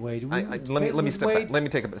what's the thing, Wade? Let me step back. Let me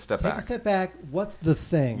take a step back. Take a step back. What's the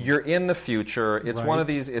thing? You're in the future. It's right. one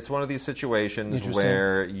of these situations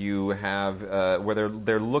where you have where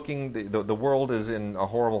they're looking. The world is in a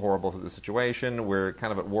horrible situation. We're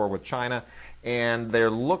kind of at war with China, and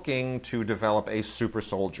they're looking to develop a super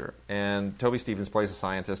soldier. And Toby Stephens plays a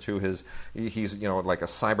scientist who he's like a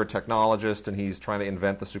cyber technologist, and he's trying to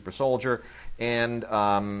invent the super soldier. And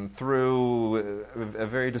through a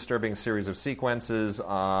very disturbing series of sequences,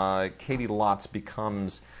 Katie Lotz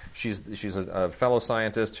becomes she's a fellow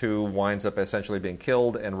scientist who winds up essentially being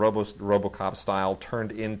killed and RoboCop style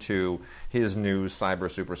turned into his new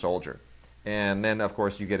cyber super soldier. And then of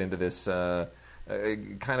course you get into this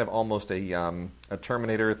kind of almost a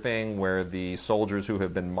Terminator thing where the soldiers who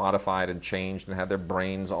have been modified and changed and had their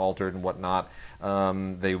brains altered and whatnot,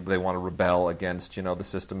 they want to rebel against the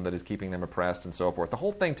system that is keeping them oppressed and so forth. The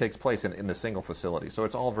whole thing takes place in the single facility, so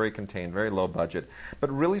it's all very contained, very low budget,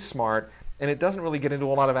 but really smart, and it doesn't really get into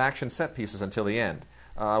a lot of action set pieces until the end,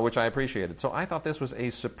 which I appreciated. So I thought this was a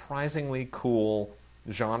surprisingly cool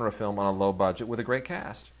genre film on a low budget with a great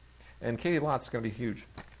cast, and Katie Lotz is going to be huge.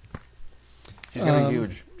 She's going to be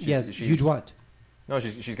huge. She's huge what? No,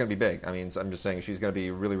 she's going to be big. I mean, I'm just saying she's going to be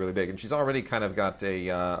really, really big. And she's already kind of got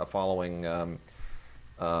a following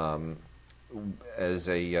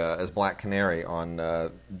as Black Canary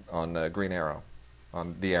on Green Arrow,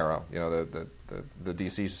 on The Arrow. The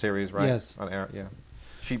DC series, right? Yes. On Arrow, yeah.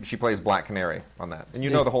 She plays Black Canary on that. And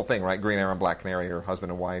you know the whole thing, right? Green Arrow and Black Canary are husband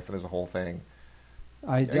and wife, and there's a whole thing.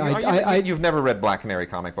 You've never read Black Canary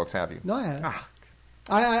comic books, have you? No, I have.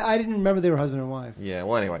 I didn't remember they were husband and wife. Yeah,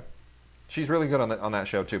 well, anyway. She's really good on that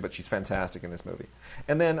show, too, but she's fantastic in this movie.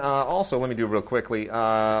 And then also, let me do real quickly,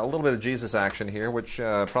 a little bit of Jesus action here, which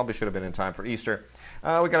probably should have been in time for Easter.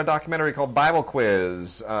 We got a documentary called Bible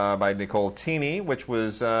Quiz by Nicole Teeny, which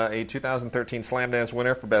was a 2013 Slam Dance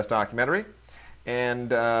winner for Best Documentary. And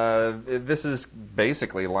this is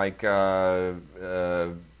basically like, what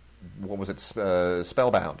was it,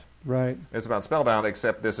 Spellbound. Right. It's about Spellbound,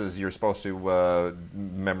 except this is you're supposed to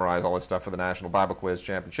memorize all this stuff for the National Bible Quiz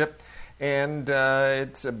Championship. And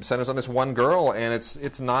it centers on this one girl, and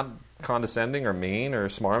it's not condescending or mean or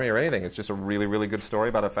smarmy or anything. It's just a really, really good story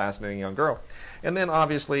about a fascinating young girl. And then,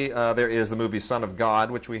 obviously, there is the movie Son of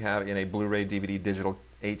God, which we have in a Blu-ray, DVD, digital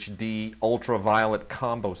HD, ultraviolet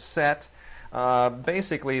combo set.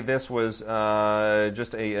 Basically, this was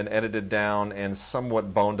just an edited down and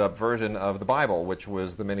somewhat boned up version of the Bible, which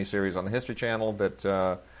was the miniseries on the History Channel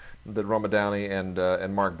that Roma Downey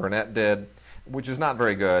and Mark Burnett did, which is not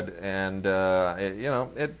very good. And but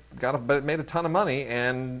it made a ton of money.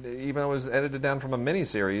 And even though it was edited down from a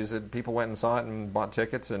miniseries, people went and saw it and bought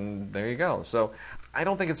tickets, and there you go. So I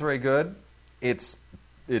don't think it's very good. It's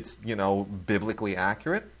biblically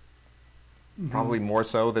accurate. Mm-hmm. Probably more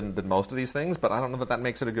so than most of these things, but I don't know that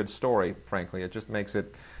makes it a good story, frankly. It just makes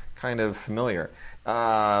it kind of familiar.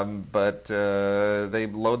 But they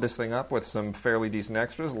load this thing up with some fairly decent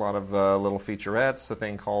extras, a lot of little featurettes, a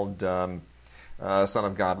thing called Son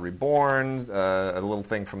of God Reborn, a little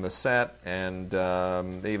thing from the set, and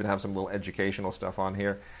they even have some little educational stuff on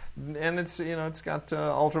here. And it's got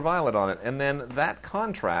ultraviolet on it. And then that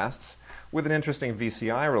contrasts with an interesting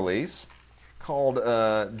VCI release called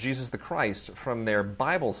Jesus the Christ from their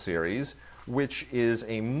Bible series, which is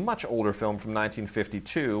a much older film from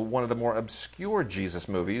 1952, one of the more obscure Jesus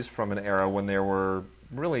movies from an era when there were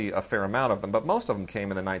really a fair amount of them, but most of them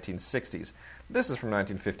came in the 1960s. This is from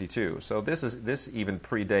 1952, so this even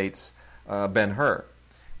predates Ben-Hur,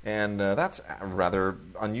 and that's rather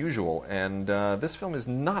unusual. And this film is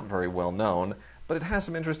not very well known, but it has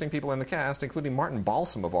some interesting people in the cast, including Martin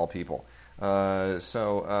Balsam, of all people. This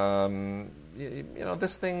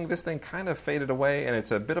thing kind of faded away, and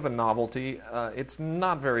it's a bit of a novelty. It's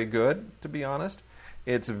not very good, to be honest.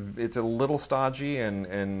 It's a little stodgy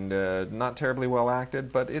and not terribly well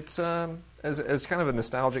acted, but it's as kind of a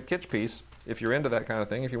nostalgic kitsch piece. If you're into that kind of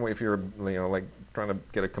thing, if you're like trying to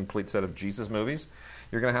get a complete set of Jesus movies,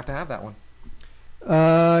 you're going to have that one.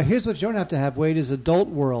 Here's what you don't have to have, Wade, is Adult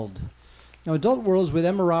World. Now, Adult World is with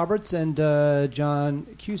Emma Roberts and John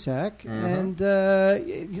Cusack. Mm-hmm.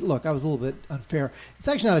 And look, I was a little bit unfair. It's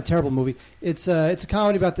actually not a terrible movie. It's a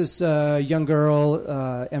comedy about this young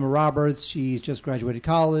girl, Emma Roberts. She's just graduated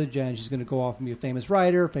college, and she's going to go off and be a famous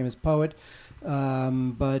writer, famous poet.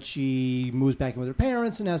 But she moves back in with her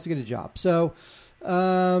parents and has to get a job. So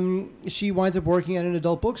she winds up working at an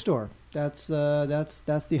adult bookstore. That's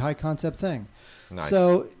the high concept thing. Nice.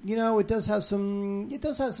 So it does have some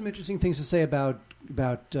interesting things to say about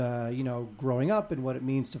growing up and what it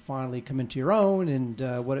means to finally come into your own,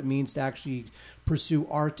 and what it means to actually pursue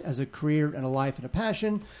art as a career and a life and a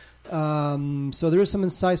passion. So there is some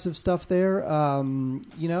incisive stuff there.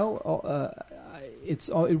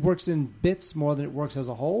 It works in bits more than it works as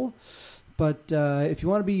a whole. But if you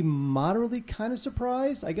want to be moderately kind of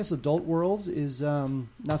surprised, I guess Adult World is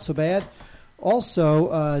not so bad.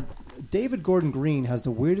 Also, David Gordon Green has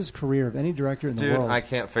the weirdest career of any director in the world. Dude, I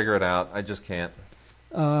can't figure it out. I just can't.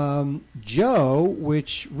 Joe,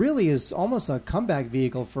 which really is almost a comeback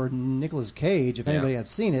vehicle for Nicolas Cage, if anybody had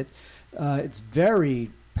seen it. It's very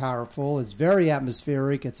powerful. It's very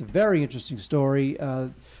atmospheric. It's a very interesting story.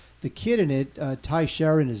 The kid in it, Ty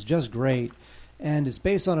Sheridan, is just great. And it's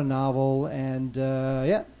based on a novel. And,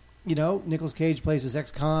 Nicolas Cage plays this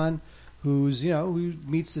ex-con who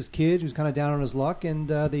meets this kid who's kind of down on his luck, and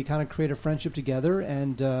they kind of create a friendship together,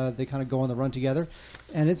 and they kind of go on the run together.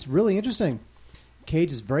 And it's really interesting.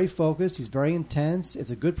 Cage is very focused. He's very intense.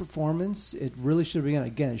 It's a good performance. It really should have been,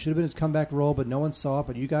 again, it should have been his comeback role, but no one saw it.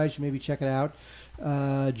 But you guys should maybe check it out.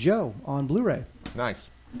 Joe on Blu-ray.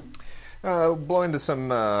 Nice. Blow into some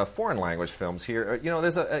foreign language films here.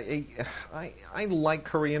 There's I like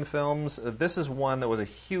Korean films. This is one that was a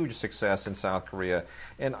huge success in South Korea,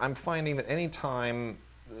 and I'm finding that any time,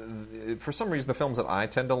 for some reason, the films that I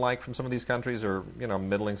tend to like from some of these countries are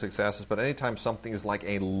middling successes. But anytime something is like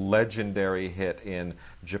a legendary hit in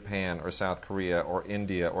Japan or South Korea or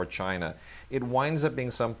India or China, it winds up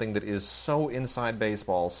being something that is so inside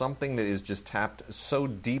baseball, something that is just tapped so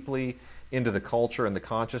deeply into the culture and the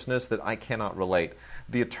consciousness that I cannot relate.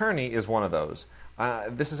 The Attorney is one of those.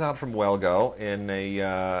 This is out from Wellgo in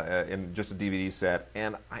just a DVD set,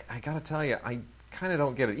 and I got to tell you, I kind of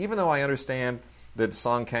don't get it. Even though I understand that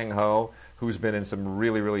Song Kang-ho, who's been in some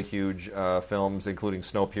really, really huge films, including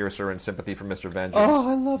Snowpiercer and Sympathy for Mr. Vengeance. Oh,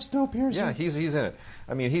 I love Snowpiercer. Yeah, he's in it.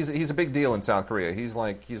 I mean, he's a big deal in South Korea. He's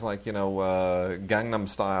like Gangnam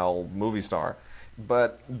Style movie star.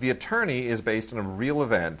 But The Attorney is based on a real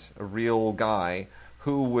event, a real guy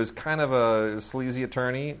who was kind of a sleazy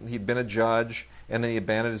attorney. He'd been a judge, and then he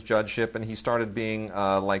abandoned his judgeship, and he started being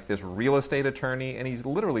like this real estate attorney, and he's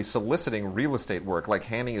literally soliciting real estate work, like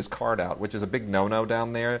handing his card out, which is a big no-no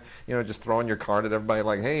down there. Just throwing your card at everybody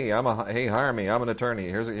like, hey, hire me, I'm an attorney,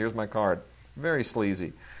 here's my card. Very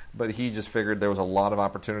sleazy. But he just figured there was a lot of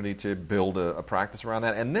opportunity to build a practice around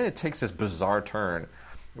that, and then it takes this bizarre turn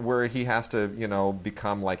where he has to,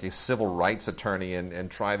 become like a civil rights attorney and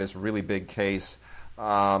try this really big case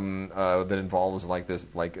that involves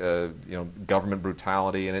government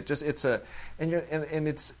brutality, and it's a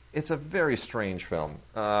very strange film.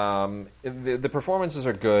 The performances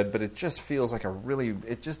are good, but it just feels like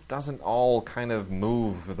it just doesn't all kind of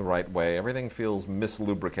move the right way. Everything feels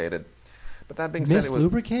mislubricated. But that being said,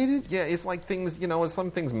 mislubricated? Yeah, it's like things, some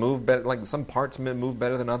things move better, like some parts move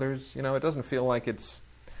better than others. It doesn't feel like it's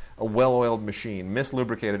a well-oiled machine.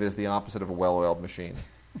 Mislubricated is the opposite of a well-oiled machine.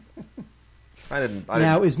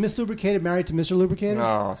 Now, is Miss Lubricated married to Mr. Lubricated?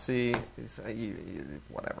 Oh, see,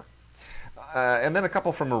 whatever. And then a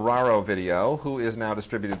couple from Raro Video, who is now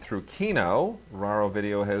distributed through Kino. Raro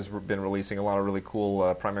Video has been releasing a lot of really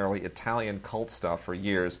cool, primarily Italian cult stuff for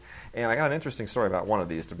years. And I got an interesting story about one of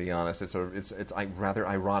these, to be honest. It's rather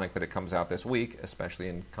ironic that it comes out this week, especially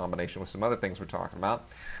in combination with some other things we're talking about.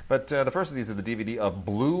 But the first of these is the DVD of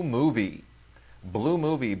Blue Movie. Blue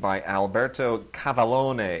Movie by Alberto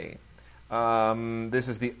Cavallone. This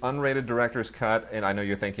is the unrated director's cut, and I know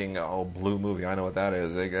you're thinking, oh, Blue Movie, I know what that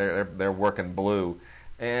is. They're working blue.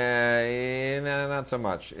 No, not so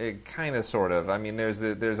much. It kind of, sort of. I mean, there's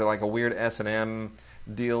like a weird S&M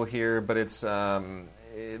deal here, but it's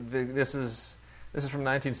this is from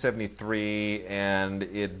 1973, and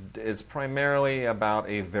it's primarily about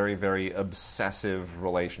a very, very obsessive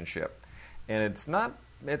relationship, and it's not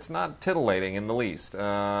titillating in the least.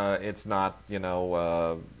 It's not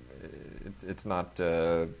It's not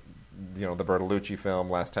the Bertolucci film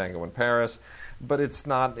Last Tango in Paris, but it's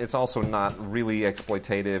also not really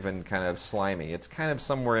exploitative and kind of slimy. It's kind of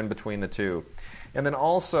somewhere in between the two. And then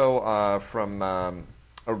also from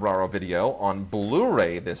Raro Video on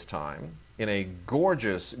Blu-ray this time, in a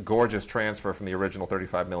gorgeous, gorgeous transfer from the original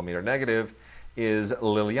 35mm negative, is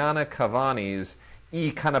Liliana Cavani's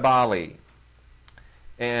I Cannibali.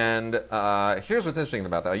 And here's what's interesting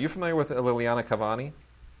about that. Are you familiar with Liliana Cavani?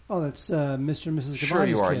 Oh, that's Mr. and Mrs. Cavani's Sure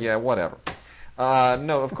you are. kid. Yeah, whatever.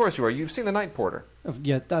 No, of course you are. You've seen The Night Porter.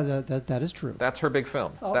 Yeah, that is true. That's her big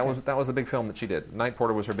film. Oh, okay. That was the big film that she did. Night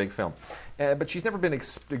Porter was her big film. But she's never been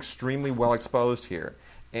extremely well exposed here.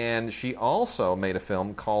 And she also made a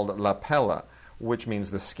film called La Pelle, which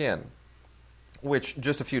means the skin, which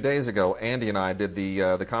just a few days ago, Andy and I did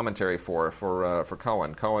the commentary for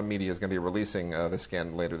Cohen. Cohen Media is going to be releasing The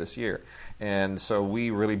Skin later this year. And so we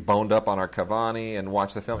really boned up on our Cavani and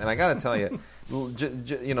watched the film. And I got to tell you,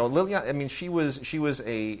 Liliana, I mean, she was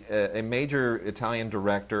a major Italian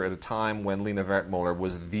director at a time when Lina Wertmuller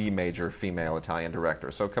was the major female Italian director.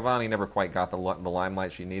 So Cavani never quite got the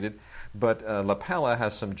limelight she needed. But La Pelle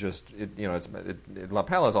has some La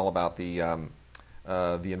Pelle is all about the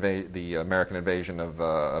American invasion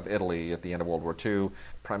of Italy at the end of World War II,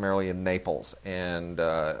 primarily in Naples, and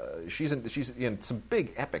she's in some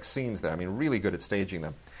big epic scenes there. I mean, really good at staging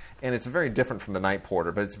them, and it's very different from The Night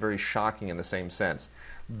Porter, but it's very shocking in the same sense.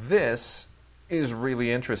 This is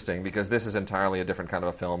really interesting because this is entirely a different kind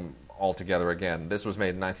of a film altogether. Again, this was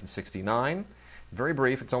made in 1969, very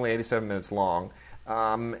brief. It's only 87 minutes long.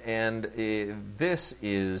 It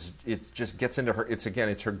just gets into her, it's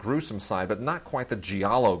her gruesome side, but not quite the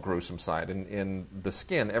giallo gruesome side. In The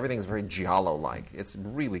Skin, everything's very giallo-like. It's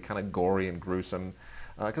really kind of gory and gruesome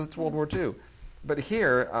because it's World War II. But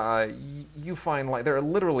here, you find like there are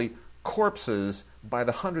literally corpses by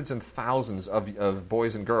the hundreds and thousands of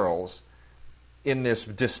boys and girls in this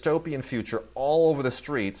dystopian future all over the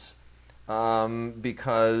streets.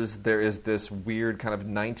 Because there is this weird kind of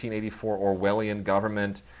 1984 Orwellian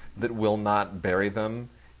government that will not bury them,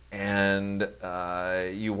 and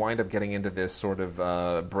you wind up getting into this sort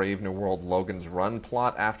of Brave New World Logan's Run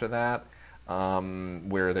plot after that,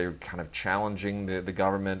 where they're kind of challenging the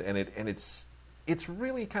government, and it's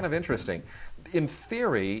really kind of interesting. In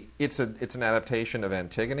theory, it's an adaptation of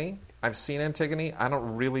Antigone. I've seen Antigone.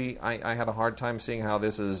 I had a hard time seeing how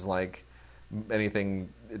this is like anything.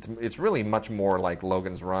 It's really much more like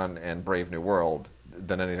Logan's Run and Brave New World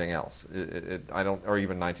than anything else. Or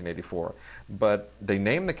even 1984. But they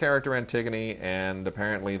named the character Antigone, and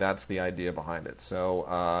apparently that's the idea behind it. So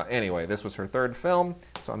anyway, this was her third film.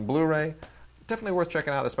 It's on Blu-ray. Definitely worth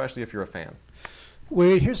checking out, especially if you're a fan.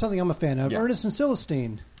 Wait, here's something I'm a fan of. Yeah. Ernest and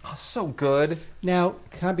Celestine. Oh, so good. Now,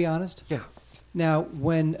 can I be honest? Yeah. Now,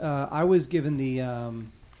 when I was given the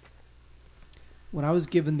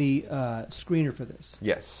screener for this,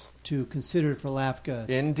 yes, to consider for LAFCA,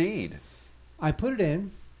 indeed, I put it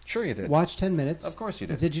in. Sure, you did. Watched 10 minutes. Of course, you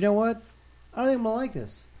did. I said, you know what? I don't think I'm gonna like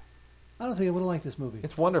this. I don't think I'm gonna like this movie.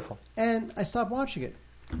 It's wonderful. And I stopped watching it.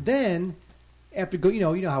 Then, after you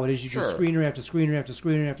know how it is. You do Sure. screener after screener after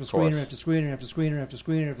screener after screener after screener after screener after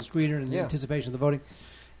screener after screener in anticipation of the voting.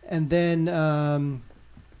 And then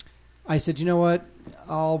I said, you know what?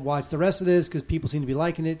 I'll watch the rest of this because people seem to be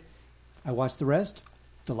liking it. I watched the rest.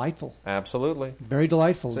 Delightful. Absolutely. Very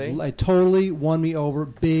delightful. See? It totally won me over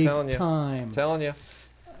big time. Telling you.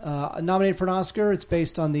 Nominated for an Oscar. It's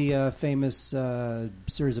based on the famous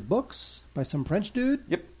series of books by some French dude.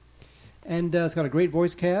 Yep. And it's got a great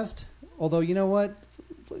voice cast. Although, you know what?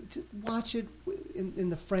 Watch it in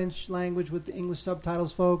the French language with the English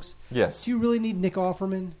subtitles, folks. Yes. Do you really need Nick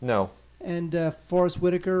Offerman? No. And Forrest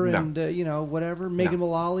Whitaker No. and whatever Megan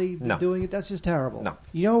Mullally doing it? That's just terrible. No.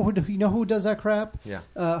 You know who does that crap? Yeah.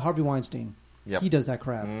 Harvey Weinstein. Yep. He does that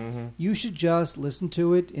crap. Mm-hmm. You should just listen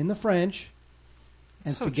to it in the French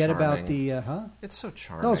and so forget charming. about the It's so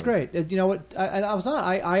charming. No, it's great. You know what?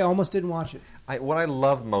 I almost didn't watch it. What I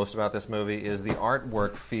love most about this movie is the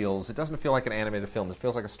artwork it doesn't feel like an animated film. It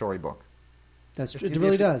feels like a storybook. That's true. It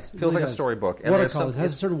really does. It feels like a storybook. And Watercolor. It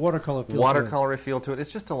has a certain watercolor feel. Watercolor feel to it. It's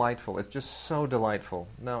just delightful. It's just so delightful.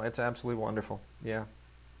 No, it's absolutely wonderful. Yeah.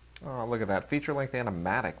 Oh, look at that. Feature-length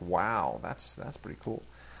animatic. Wow. That's pretty cool.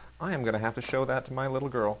 I am going to have to show that to my little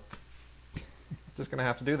girl. Just going to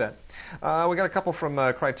have to do that. We got a couple from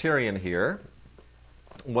Criterion here.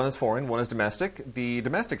 One is foreign, one is domestic. The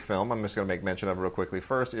domestic film, I'm just going to make mention of it real quickly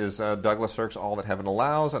first, is Douglas Sirk's All That Heaven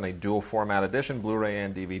Allows on a dual format edition, Blu-ray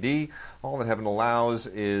and DVD. All That Heaven Allows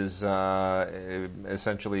is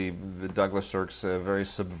essentially the Douglas Sirk's very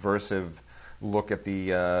subversive look at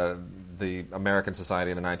the American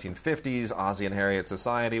society in the 1950s, Ozzie and Harriet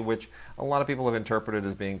society, which a lot of people have interpreted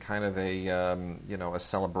as being kind of a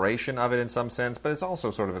celebration of it in some sense, but it's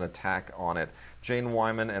also sort of an attack on it. Jane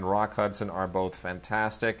Wyman and Rock Hudson are both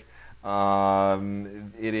fantastic.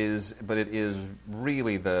 It is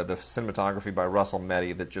really the cinematography by Russell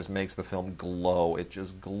Meddy that just makes the film glow. It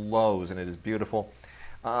just glows, and it is beautiful.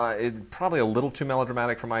 It's probably a little too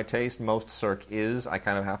melodramatic for my taste. Most Sirk is. I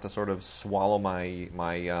kind of have to sort of swallow my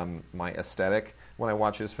aesthetic when I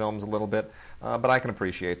watch his films a little bit, but I can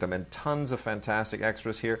appreciate them. And tons of fantastic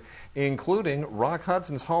extras here, including Rock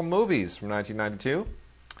Hudson's home movies from 1992.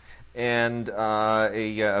 and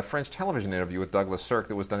a French television interview with Douglas Sirk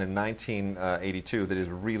that was done in 1982 that is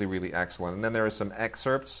really, really excellent. And then there are some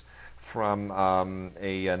excerpts from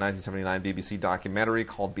a 1979 BBC documentary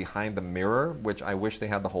called Behind the Mirror, which I wish they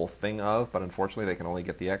had the whole thing of, but unfortunately they can only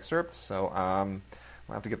get the excerpts. So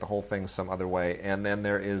we'll have to get the whole thing some other way. And then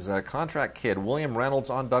there is Contract Kid, William Reynolds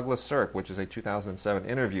on Douglas Sirk, which is a 2007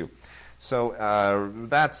 interview. So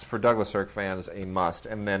that's, for Douglas Sirk fans, a must.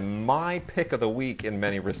 And then my pick of the week in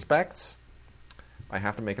many respects, I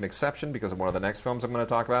have to make an exception because of one of the next films I'm going to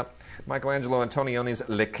talk about, Michelangelo Antonioni's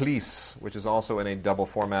L'Eclisse, which is also in a double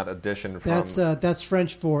format edition from... That's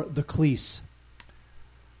French for the Cleese.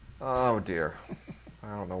 Oh, dear.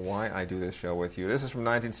 I don't know why I do this show with you. This is from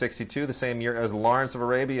 1962, the same year as Lawrence of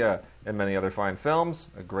Arabia and many other fine films.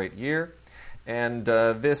 A great year. And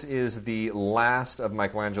this is the last of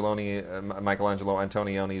Michelangelo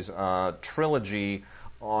Antonioni's trilogy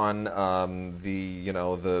on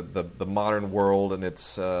the modern world and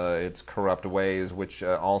its corrupt ways, which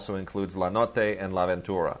also includes La Notte and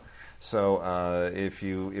L'Avventura. So if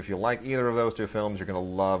you like either of those two films, you're going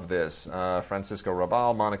to love this. Francisco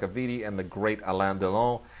Rabal, Monica Vitti, and the great Alain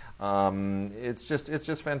Delon. It's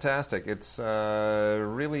just fantastic. It's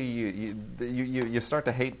really you start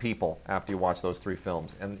to hate people after you watch those three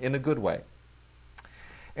films, and in a good way.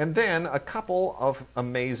 And then a couple of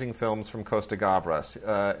amazing films from Costa Gavras.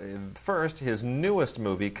 First, his newest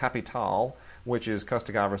movie, Capital, which is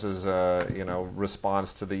Costa Gavras'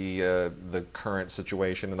 response to the current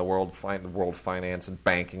situation in the world finance and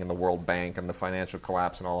banking and the World Bank and the financial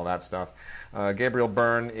collapse and all of that stuff. Gabriel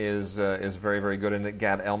Byrne is very, very good in it.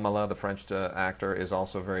 Gad Elmaleh, the French actor, is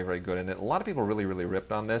also very, very good in it. A lot of people really, really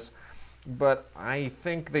ripped on this, but I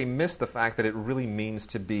think they missed the fact that it really means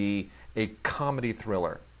to be a comedy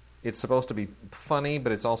thriller. It's supposed to be funny,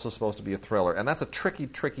 but it's also supposed to be a thriller, and that's a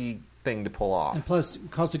tricky thing to pull off. And plus,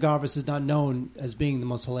 Costa Gavras is not known as being the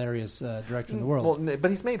most hilarious director in the world. Well,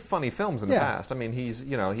 but he's made funny films in the past. I mean,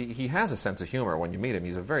 he has a sense of humor when you meet him.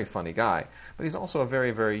 He's a very funny guy, but he's also a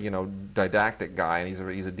very, very didactic guy, and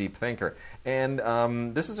he's a deep thinker.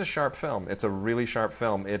 And this is a sharp film. It's a really sharp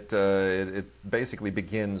film. It basically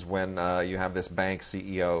begins when you have this bank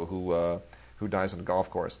CEO who dies on a golf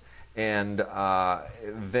course. And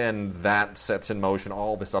then that sets in motion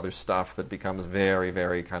all this other stuff that becomes very,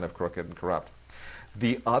 very kind of crooked and corrupt.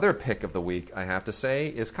 The other pick of the week, I have to say,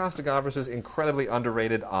 is Costa Gavras' incredibly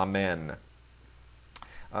underrated Amen,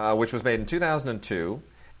 which was made in 2002.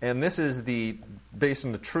 And this is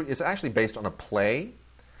it's actually based on a play,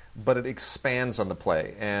 but it expands on the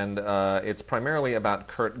play. And it's primarily about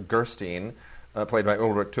Kurt Gerstein, played by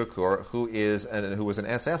Ulrich Tukur, who was an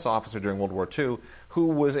SS officer during World War II, who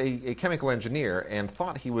was a chemical engineer and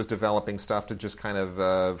thought he was developing stuff to just kind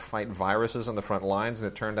of fight viruses on the front lines, and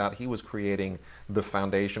it turned out he was creating the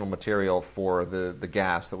foundational material for the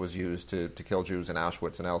gas that was used to kill Jews in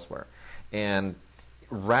Auschwitz and elsewhere. And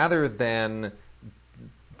rather than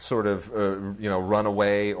sort of run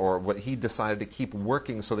away, or what, he decided to keep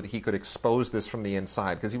working so that he could expose this from the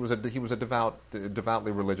inside, because he was a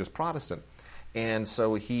devoutly religious Protestant. And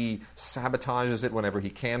so he sabotages it whenever he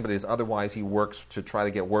can, but otherwise he works to try to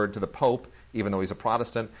get word to the Pope, even though he's a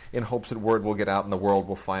Protestant, in hopes that word will get out and the world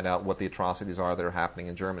will find out what the atrocities are that are happening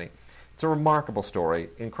in Germany. It's a remarkable story,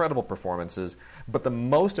 incredible performances, but the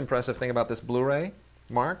most impressive thing about this Blu-ray,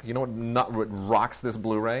 Mark, you know what rocks this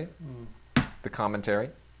Blu-ray? The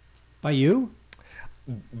commentary. By you?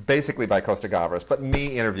 Basically by Costa Gavras, but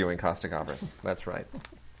me interviewing Costa Gavras. That's right.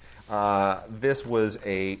 This was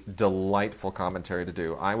a delightful commentary to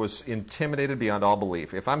do. I was intimidated beyond all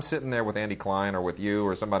belief. If I'm sitting there with Andy Klein or with you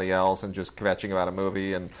or somebody else and just kvetching about a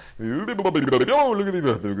movie and oh, look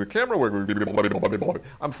at the camera work,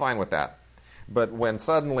 I'm fine with that. But when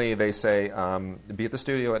suddenly they say, be at the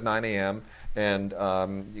studio at 9 a.m., and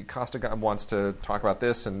Costa wants to talk about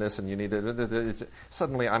this, and you need it.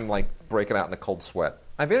 Suddenly I'm like breaking out in a cold sweat.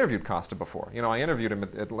 I've interviewed Costa before. I interviewed him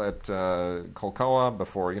at Colcoa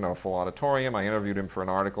before, a full auditorium. I interviewed him for an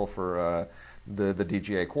article for the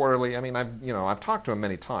DGA Quarterly. I mean, I've talked to him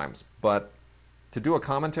many times, but to do a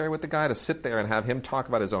commentary with the guy, to sit there and have him talk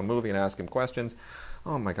about his own movie and ask him questions,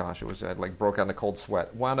 oh my gosh, I broke out in a cold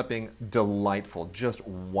sweat. Wound up being delightful, just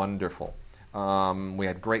wonderful. We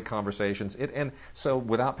had great conversations. And so,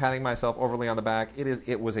 without patting myself overly on the back,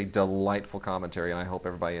 it was a delightful commentary, and I hope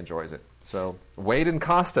everybody enjoys it. So, Wade and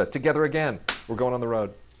Costa together again. We're going on the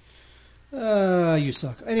road. You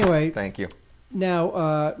suck. Anyway, thank you.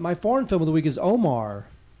 Now, my foreign film of the week is Omar,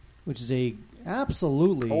 which is a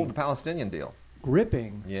absolutely the Palestinian deal,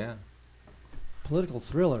 gripping, political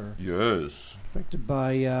thriller. Yes, directed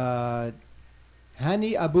by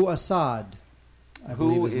Hani Abu Assad. I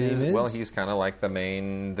believe his name is. Well, he's kind of like the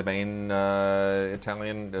main the main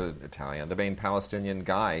Palestinian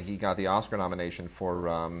guy. He got the Oscar nomination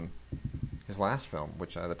for his last film,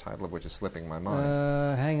 which the title of which is slipping my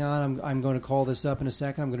mind. Hang on, I'm going to call this up in a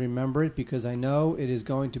second. I'm going to remember it because I know it is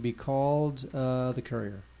going to be called The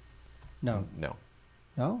Courier. No.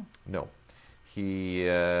 He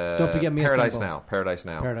don't forget me. Paradise Now.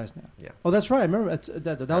 Now. Yeah. Oh, that's right. I remember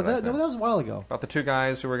that was a while ago. About the two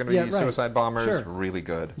guys who were going to be suicide bombers. Sure. Really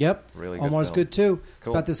good. Yep. Really good. Omar's film. good too.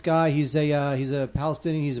 Cool. About this guy. He's a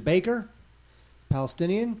Palestinian. He's a baker.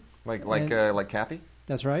 Palestinian. Like Kathy.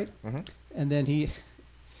 That's right. Mm-hmm. And then he.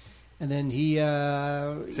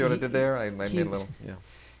 See what I did there? I made a little. Yeah.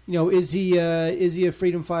 You know, is he a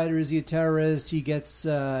freedom fighter? Is he a terrorist? He gets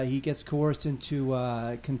coerced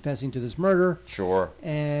into confessing to this murder. Sure.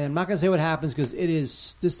 And I'm not going to say what happens because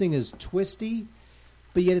this thing is twisty,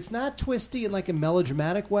 but yet it's not twisty in like a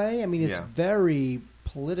melodramatic way. I mean, it's very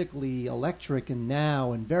politically electric and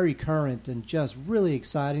now and very current and just really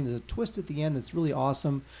exciting. There's a twist at the end that's really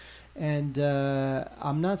awesome. And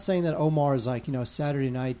I'm not saying that Omar is like, Saturday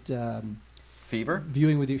night Fever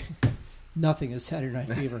viewing with you. Nothing is Saturday Night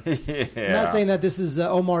Fever. Yeah. I'm not saying that this is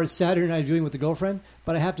Omar's Saturday night viewing with the girlfriend,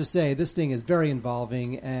 but I have to say this thing is very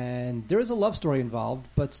involving, and there is a love story involved,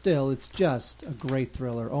 but still, it's just a great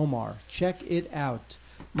thriller. Omar, check it out.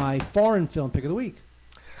 My foreign film pick of the week.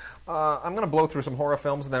 I'm going to blow through some horror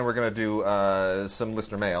films, and then we're going to do some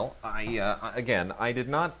listener mail. I did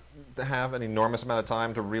not have an enormous amount of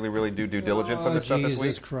time to really do due diligence on this stuff this week.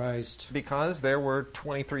 Jesus Christ! Because there were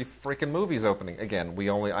 23 freaking movies opening. Again,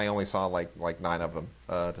 I only saw like 9 of them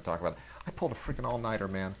to talk about. I pulled a freaking all-nighter,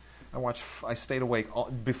 man. I stayed awake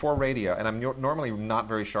before radio, and I'm normally not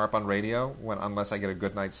very sharp on radio unless I get a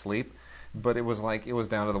good night's sleep. But it was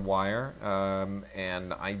down to the wire,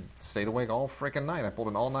 and I stayed awake all freaking night. I pulled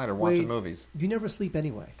an all-nighter watching movies. You never sleep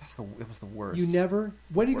anyway. It was the worst. You never?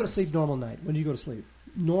 When do you go to sleep normal night? When do you go to sleep?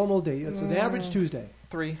 Normal day. So the average Tuesday.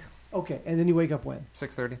 3. Okay, and then you wake up when?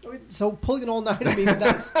 6:30. So pulling an all-nighter means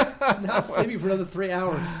that's not sleeping for another 3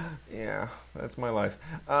 hours. Yeah, that's my life.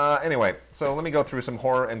 Anyway, so let me go through some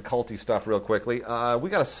horror and culty stuff real quickly. We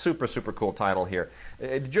got a super you title here.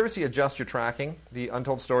 Did you ever see Adjust Your Tracking, the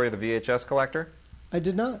untold story of the VHS collector? I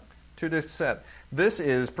did not. 2-disc set. This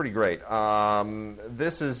is pretty great.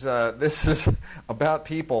 This is about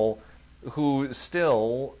people who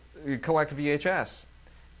still collect VHS.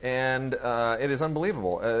 And it is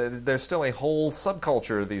unbelievable. There's still a whole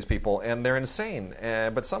subculture of these people, and they're insane.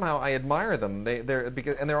 But somehow I admire them. And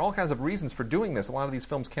there are all kinds of reasons for doing this. A lot of these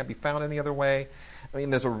films can't be found any other way. I mean,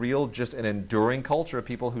 there's just an enduring culture of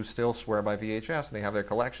people who still swear by VHS, and they have their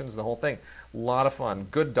collections, the whole thing. A lot of fun.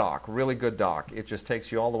 Good doc, really good doc. It just takes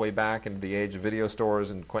you all the way back into the age of video stores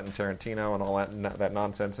and Quentin Tarantino and all that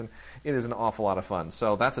nonsense, and it is an awful lot of fun.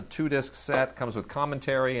 So that's a 2-disc set, comes with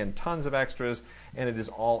commentary and tons of extras, and it is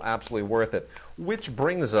all absolutely worth it. Which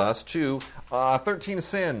brings us to 13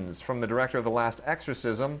 Sins from the director of The Last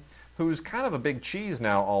Exorcism, who's kind of a big cheese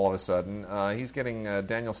now all of a sudden. He's getting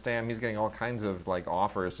Daniel Stamm, he's getting all kinds of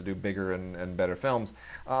offers to do bigger and better films.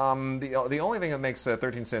 The only thing that makes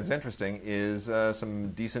 13 Sins interesting is some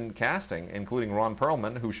decent casting, including Ron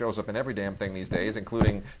Perlman, who shows up in every damn thing these days,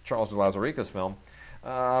 including Charles de Lauzirika's film.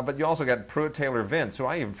 But you also got Pruitt Taylor Vince, who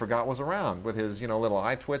I even forgot was around, with his little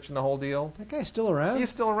eye twitch and the whole deal. That guy's still around? He's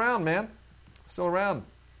still around, man. Still around.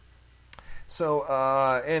 So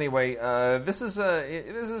anyway, this is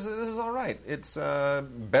all right. It's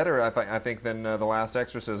better, I think, than The Last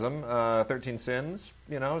Exorcism. 13 Sins,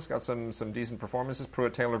 it's got some decent performances.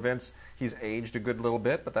 Pruitt Taylor Vince, he's aged a good little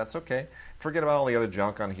bit, but that's okay. Forget about all the other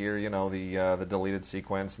junk on here. The deleted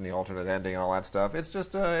sequence and the alternate ending and all that stuff. It's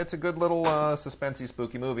just it's a good little suspensey,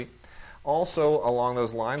 spooky movie. Also, along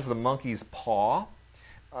those lines, The Monkey's Paw.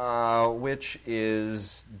 Which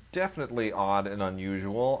is definitely odd and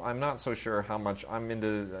unusual. I'm not so sure how much I'm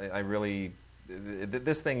into.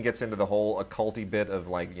 This thing gets into the whole occulty bit of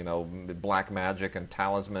black magic and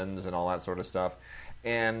talismans and all that sort of stuff,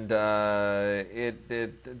 and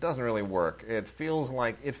it doesn't really work. It feels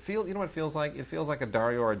like it feels like a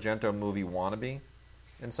Dario Argento movie wannabe,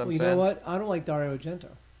 in some sense. You know what? I don't like Dario Argento,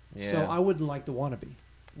 yeah. So I wouldn't like the wannabe.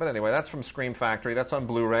 But anyway, that's from Scream Factory. That's on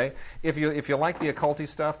Blu-ray. If you like the occulty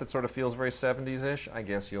stuff that sort of feels very 70s-ish, I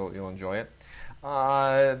guess you'll enjoy it.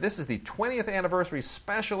 This is the 20th anniversary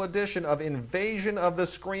special edition of Invasion of the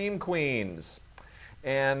Scream Queens.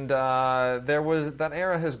 And that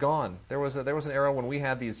era has gone. There was an era when we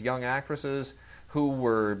had these young actresses who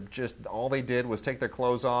were just, all they did was take their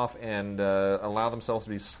clothes off and allow themselves to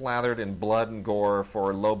be slathered in blood and gore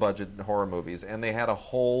for low-budget horror movies. And they had a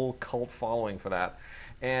whole cult following for that.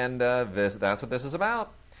 And that's what this is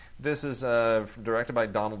about. This is directed by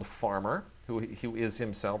Donald Farmer, who is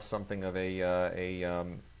himself something of a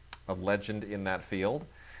legend in that field.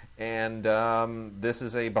 And this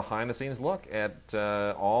is a behind-the-scenes look at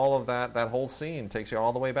all of that whole scene. Takes you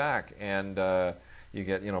all the way back. And you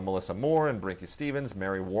get Melissa Moore and Brinke Stevens,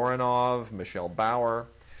 Mary Woronov, Michelle Bauer.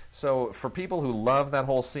 So for people who love that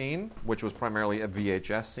whole scene, which was primarily a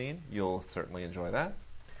VHS scene, you'll certainly enjoy that.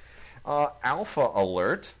 Alpha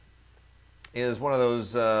Alert is one of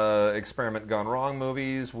those experiment gone wrong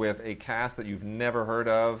movies with a cast that you've never heard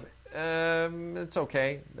of. It's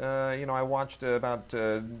okay. I watched about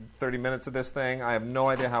 30 minutes of this thing. I have no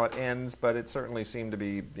idea how it ends, but it certainly seemed to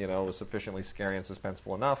be, sufficiently scary and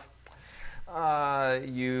suspenseful enough.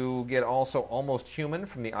 You get also Almost Human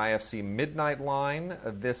from the IFC Midnight line.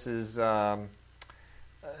 This is a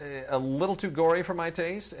little too gory for my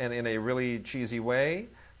taste, and in a really cheesy way.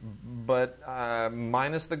 But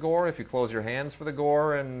minus the gore, if you close your hands for the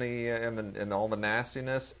gore and all the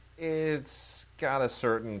nastiness, it's got a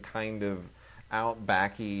certain kind of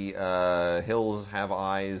outbacky, Hills Have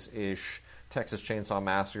Eyes-ish, Texas Chainsaw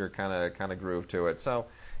Massacre kind of groove to it. So,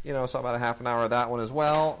 so about a half an hour of that one as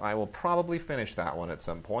well. I will probably finish that one at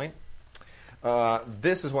some point.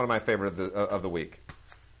 This is one of my favorite of the week.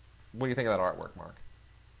 What do you think of that artwork, Mark?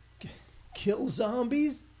 Kill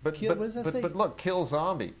zombies? What does that say? But look, kill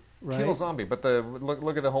zombie. Right. Kill zombie, but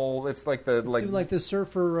look at the whole. It's like doing like the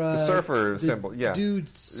surfer. The surfer symbol, yeah. Dude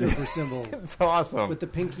surfer symbol. It's awesome. With the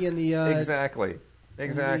pinky and the exactly.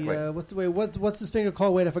 What's this finger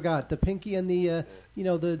called? Wait, I forgot. The pinky and the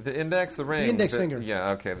the index, the ring, the index finger.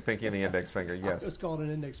 Yeah, okay, the pinky and the index finger. Yes, it's called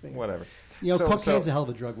an index finger. Whatever. Cocaine's a hell of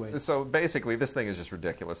a drug weight. So basically, this thing is just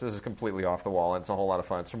ridiculous. This is completely off the wall, and it's a whole lot of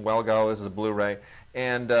fun. It's from Well Go. This is a Blu-ray,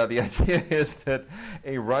 and the idea is that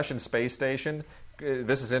a Russian space station.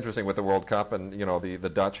 This is interesting with the World Cup and the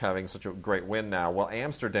Dutch having such a great win now. Well,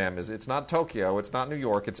 Amsterdam it's not Tokyo, it's not New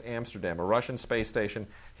York, it's Amsterdam. A Russian space station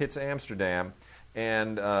hits Amsterdam,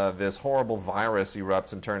 and this horrible virus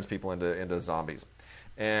erupts and turns people into zombies.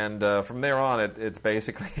 And from there on, it's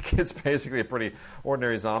basically a pretty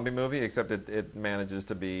ordinary zombie movie, except it manages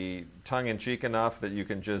to be tongue-in-cheek enough that you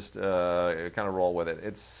can just kind of roll with it.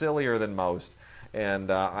 It's sillier than most,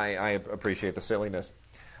 and I appreciate the silliness.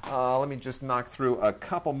 Let me just knock through a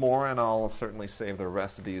couple more, and I'll certainly save the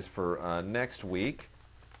rest of these for next week.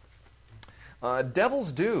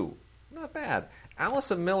 Devil's Due, not bad.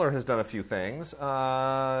 Allison Miller has done a few things. This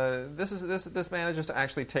manages to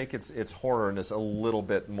actually take its horrorness a little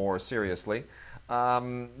bit more seriously.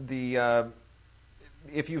 If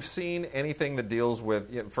you've seen anything that deals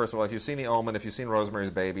with, first of all, if you've seen The Omen, if you've seen Rosemary's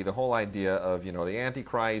Baby, the whole idea of the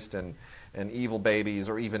Antichrist and evil babies,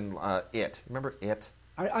 or even It. Remember It?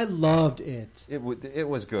 I loved it. It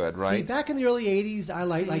was good, right? See, back in the early '80s, I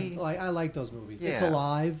like those movies. Yeah. It's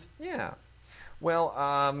Alive. Yeah. Well,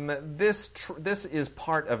 this is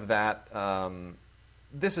part of that.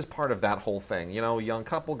 This is part of that whole thing. Young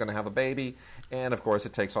couple going to have a baby, and of course,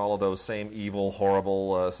 it takes all of those same evil,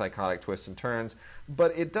 horrible, psychotic twists and turns.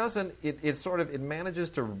 But it doesn't. It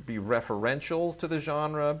manages to be referential to the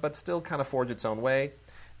genre, but still kind of forge its own way.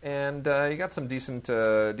 And you got some decent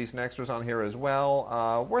extras on here as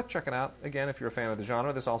well. Worth checking out, again, if you're a fan of the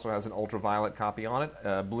genre. This also has an ultraviolet copy on it.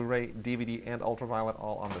 Blu-ray, DVD, and ultraviolet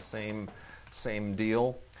all on the same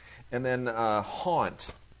deal. And then Haunt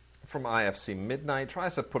from IFC Midnight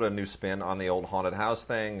tries to put a new spin on the old haunted house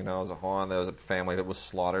thing. There was a family that was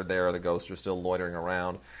slaughtered there. The ghosts are still loitering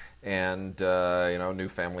around. And new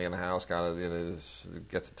family in the house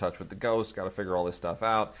gets in touch with the ghost. Got to figure all this stuff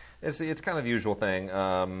out. It's kind of the usual thing.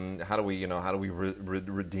 How do we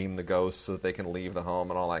redeem the ghosts so that they can leave the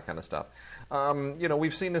home and all that kind of stuff.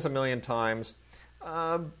 We've seen this a million times,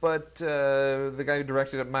 but the guy who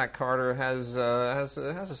directed it, Matt Carter, has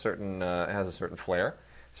a certain flair.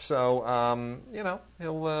 So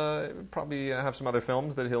he'll probably have some other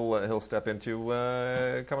films that he'll step into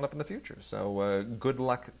coming up in the future. So good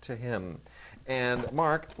luck to him. And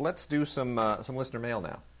Mark, let's do some listener mail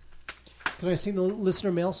now. Can I sing the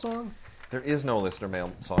listener mail song? There is no listener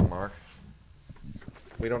mail song, Mark.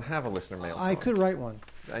 We don't have a listener mail song. I could write one.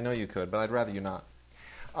 I know you could, but I'd rather you not.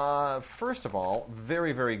 First of all,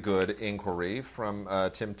 very, very good inquiry from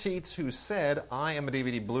Tim Teets, who said, I am a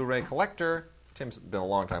DVD Blu-ray collector. Tim's been a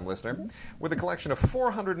long-time listener, with a collection of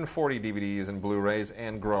 440 DVDs and Blu-rays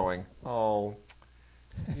and growing. Oh,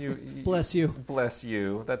 bless you. Bless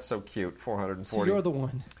you. That's so cute. 440. So you're the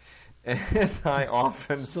one. And I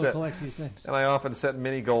often collects these things. And I often set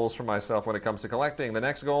mini goals for myself when it comes to collecting. The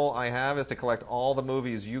next goal I have is to collect all the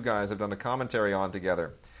movies you guys have done a commentary on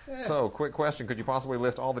together. So, quick question: could you possibly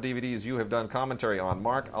list all the DVDs you have done commentary on?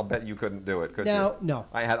 Mark, I'll bet you couldn't do it. Could you? No.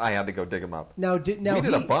 I had to go dig them up. We did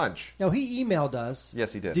a bunch. Now he emailed us.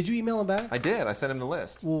 Yes, he did. Did you email him back? I did. I sent him the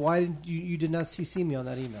list. Well, why didn't you did not CC me on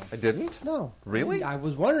that email? I didn't. No. Really? I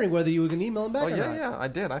was wondering whether you were going to email him back. Oh or yeah, not. yeah, I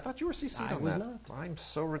did. I thought you were CC'd on that. I was not. I'm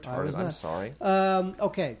so retarded. I'm sorry.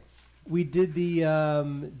 Okay. We did the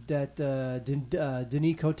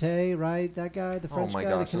Denis Cote, right? That guy, the French guy, the Canadian guy.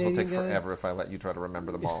 Oh my gosh, this will take guy? forever if I let you try to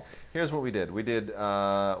remember them all. Here's what we did. We did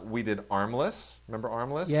Armless. Remember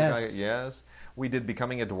Armless? Yes. Yes. We did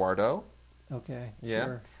Becoming Eduardo. Okay. Yeah.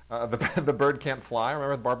 Sure. The Bird Can't Fly.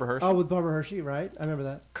 Remember with Barbara Hershey? Oh, with Barbara Hershey, right? I remember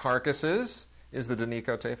that. Carcasses is the Denis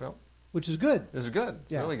Cote film. Which is good. This is good.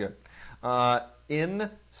 It's really good.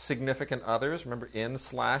 Insignificant Others. Remember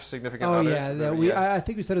Significant Others? Oh, yeah. I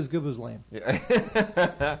think we said it was good, but it was lame.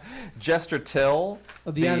 Yeah. Jester Till.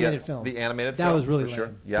 Of the animated film. The animated film. That was really lame.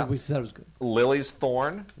 Sure. Yeah. We said it was good. Lily's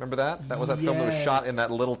Thorn. Remember that? That was that film that was shot in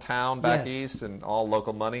that little town back east and all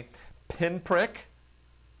local money. Pinprick.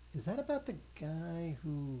 Is that about the guy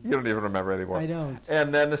who... You don't even remember anymore. I don't.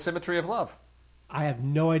 And then The Symmetry of Love. I have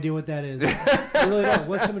no idea what that is. I really don't.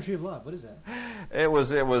 What's Symmetry of Love? What is that? It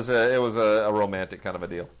was a romantic kind of a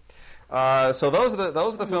deal. So those are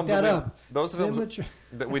the films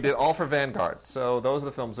that we did all for Vanguard. So those are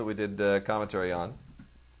the films that we did commentary on.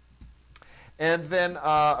 And then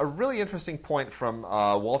a really interesting point from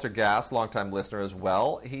Walter Gass, longtime listener as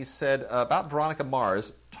well. He said about Veronica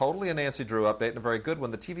Mars, totally a Nancy Drew update and a very good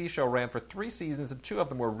one. The TV show ran for 3 seasons and 2 of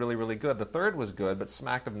them were really, really good. The third was good, but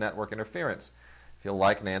smacked of network interference. If you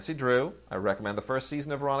like Nancy Drew, I recommend the first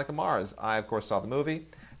season of Veronica Mars. I, of course, saw the movie,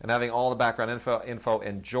 and having all the background info,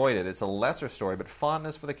 enjoyed it. It's a lesser story, but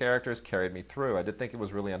fondness for the characters carried me through. I did think it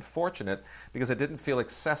was really unfortunate because it didn't feel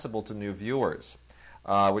accessible to new viewers,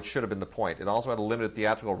 which should have been the point. It also had a limited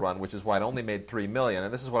theatrical run, which is why it only made $3 million,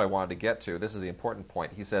 and this is what I wanted to get to. This is the important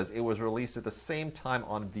point. He says, it was released at the same time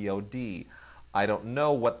on VOD. I don't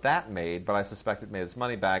know what that made, but I suspect it made its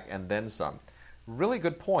money back and then some. Really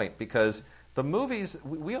good point, because... the movies,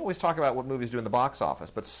 we always talk about what movies do in the box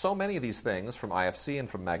office, but so many of these things from IFC and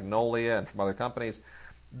from Magnolia and from other companies,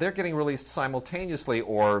 they're getting released simultaneously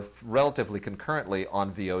or relatively concurrently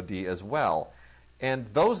on VOD as well. And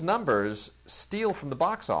those numbers steal from the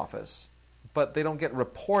box office, but they don't get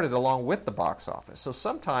reported along with the box office. So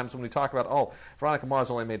sometimes when we talk about, Veronica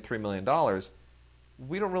Mars only made $3 million,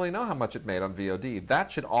 we don't really know how much it made on VOD.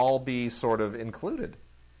 That should all be sort of included.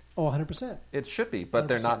 Oh, 100%. It should be, but 100%.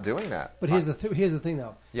 They're not doing that. But here's the thing,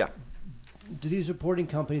 though. Yeah. Do these reporting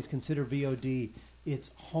companies consider VOD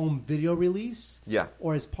its home video release? Yeah.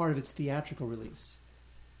 Or as part of its theatrical release?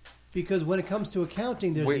 Because when it comes to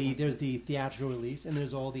accounting, there's the theatrical release and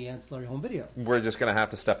there's all the ancillary home video. We're just going to have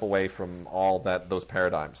to step away from all those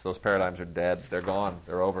paradigms. Those paradigms are dead. They're gone.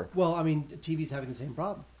 They're over. Well, I mean, TV's having the same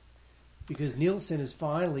problem. Because Nielsen is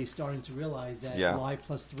finally starting to realize that Live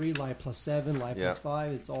plus 3, Live plus 7, Live plus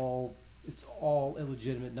 5, it's all a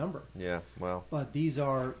legitimate number. Yeah, well. But these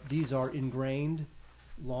are ingrained,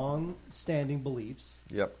 long-standing beliefs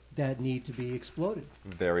that need to be exploded.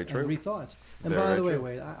 Very true. And rethought. And by the way,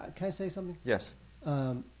 wait, can I say something? Yes.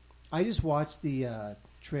 I just watched the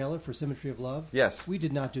trailer for Symmetry of Love. Yes. We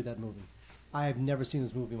did not do that movie. I have never seen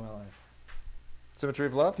this movie in my life. Symmetry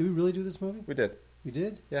of Love? Did we really do this movie? We did. We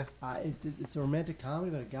did? Yeah. It's a romantic comedy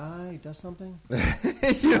about a guy who does something.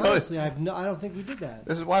 Honestly, I don't think we did that.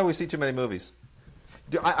 This is why we see too many movies.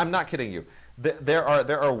 I'm not kidding you. There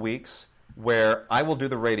are weeks where I will do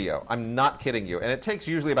the radio. I'm not kidding you. And it takes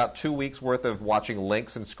usually about 2 weeks worth of watching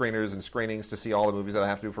links and screeners and screenings to see all the movies that I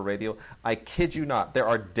have to do for radio. I kid you not. There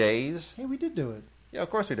are days. Hey, we did do it. Yeah,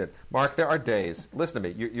 of course we did. Mark, there are days. Listen to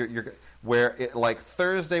me. You're where like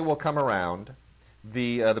Thursday will come around.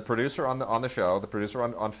 The producer on the show, the producer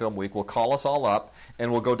on Film Week, will call us all up,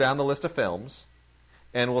 and we'll go down the list of films,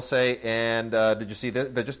 and we'll say, did you see this?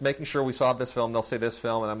 They're just making sure we saw this film. They'll say this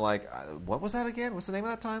film, and I'm like, what was that again? What's the name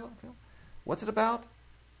of that title? What's it about?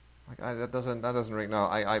 Like, that doesn't ring. No,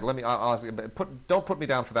 don't put me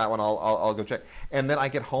down for that one. I'll go check. And then I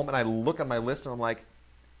get home and I look at my list, and I'm like,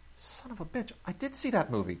 son of a bitch, I did see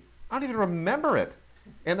that movie. I don't even remember it.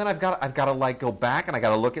 And then I've got to like go back and I got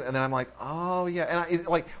to look at it, and then I'm like, oh yeah,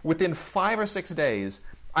 and within 5 or 6 days,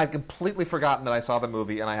 I've completely forgotten that I saw the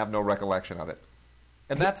movie and I have no recollection of it.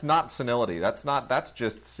 And that's not senility. That's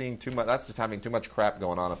just seeing too much. That's just having too much crap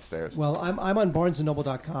going on upstairs. Well, I'm on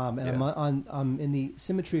BarnesandNoble.com and I'm in the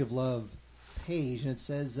Symmetry of Love page, and it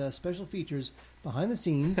says special features, behind the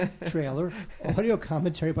scenes, trailer, audio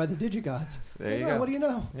commentary by the Digigods. There you go. What do you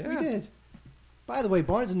know? Yeah. We did. By the way,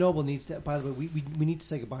 Barnes & Noble needs to... By the way, we need to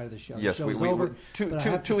say goodbye to the show. Yes, the we over, two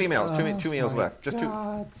emails. Two emails left. Just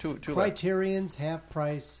two Criterion's half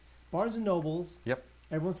price. Barnes & Noble's, yep,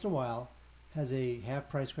 every once in a while, has a half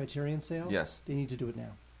price Criterion sale. Yes. They need to do it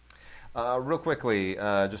now. Real quickly,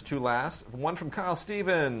 just two last. One from Kyle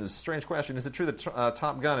Stevens. Strange question. Is it true that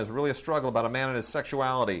Top Gun is really a struggle about a man and his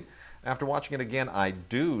sexuality? After watching it again, I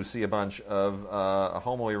do see a bunch of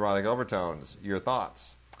homoerotic overtones. Your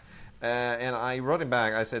thoughts? And I wrote him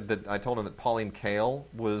back. I said that I told him that Pauline Kael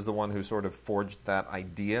was the one who sort of forged that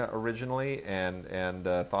idea originally, and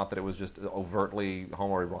thought that it was just overtly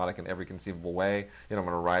homoerotic in every conceivable way. You know, I'm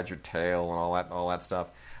going to ride your tail and all that stuff.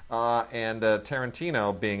 And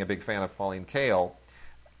Tarantino, being a big fan of Pauline Kael,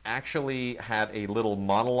 actually had a little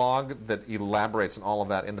monologue that elaborates on all of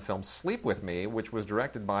that in the film Sleep With Me, which was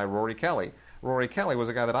directed by Rory Kelly. Rory Kelly was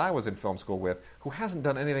a guy that I was in film school with who hasn't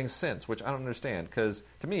done anything since, which I don't understand, because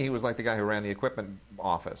to me he was like the guy who ran the equipment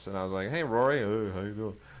office, and I was like, hey Rory, how you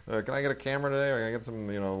doing? Can I get a camera today, or can I get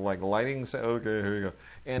some, like lighting? Okay, here you go.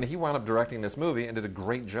 And he wound up directing this movie and did a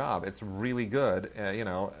great job. It's really good,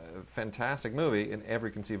 fantastic movie in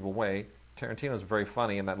every conceivable way. Tarantino's very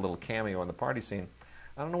funny in that little cameo in the party scene.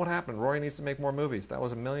 I don't know what happened. Rory needs to make more movies. That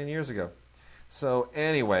was a million years ago. So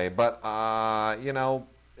anyway, but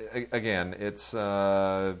again, it's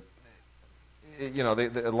a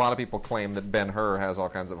lot of people claim that Ben-Hur has all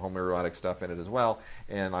kinds of homoerotic stuff in it as well,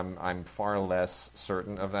 and I'm far less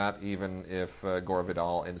certain of that, even if Gore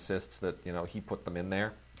Vidal insists that he put them in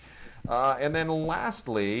there. And then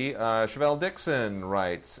lastly, Chevelle Dixon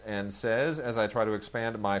writes and says, as I try to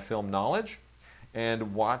expand my film knowledge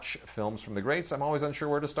and watch films from the greats, I'm always unsure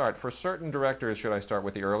where to start. For certain directors, should I start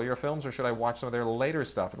with the earlier films, or should I watch some of their later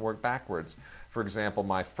stuff and work backwards? For example,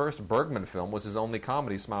 my first Bergman film was his only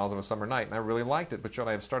comedy, Smiles of a Summer Night, and I really liked it, but should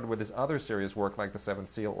I have started with his other serious work like The Seventh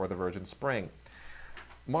Seal or The Virgin Spring?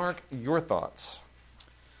 Mark, your thoughts?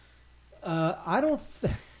 I don't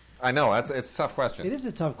I know, it's a tough question. It is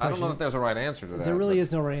a tough question. I don't know that there's a right answer to that. There really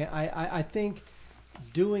is no right answer. I think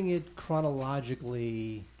doing it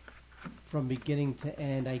chronologically from beginning to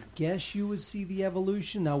end, I guess you would see the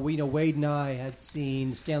evolution. Now, Wade and I had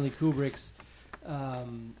seen Stanley Kubrick's...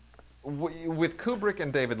 with Kubrick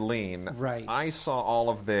and David Lean, right. I saw all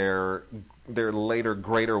of their later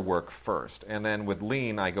greater work first, and then with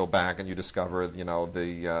Lean, I go back and you discover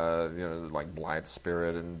like Blithe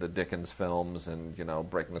Spirit and the Dickens films and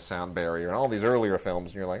Breaking the Sound Barrier and all these earlier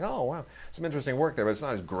films, and you're like, oh wow, some interesting work there, but it's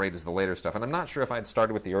not as great as the later stuff. And I'm not sure if I'd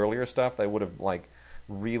started with the earlier stuff, I would have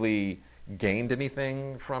really gained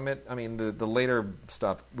anything from it. I mean, the later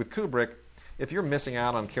stuff with Kubrick, if you're missing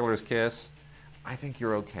out on Killer's Kiss, I think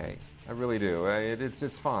you're okay. I really do.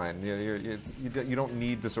 It's fine. You don't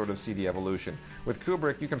need to sort of see the evolution. With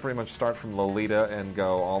Kubrick, you can pretty much start from Lolita and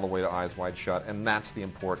go all the way to Eyes Wide Shut, and that's the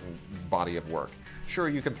important body of work. Sure,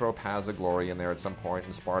 you can throw Paths of Glory in there at some point,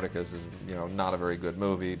 and Spartacus is not a very good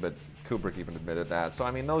movie, but Kubrick even admitted that. So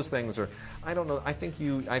I mean, those things are. I don't know. I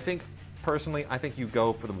think personally, you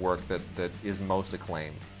go for the work that is most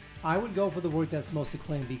acclaimed. I would go for the work that's most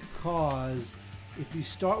acclaimed because if you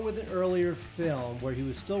start with an earlier film where he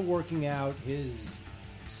was still working out his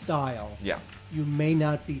style, you may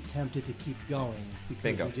not be tempted to keep going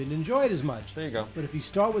because you didn't enjoy it as much. There you go. But if you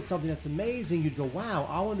start with something that's amazing, you'd go, wow,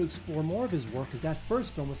 I want to explore more of his work because that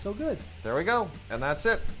first film was so good. There we go. And that's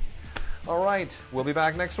it. All right. We'll be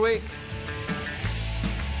back next week.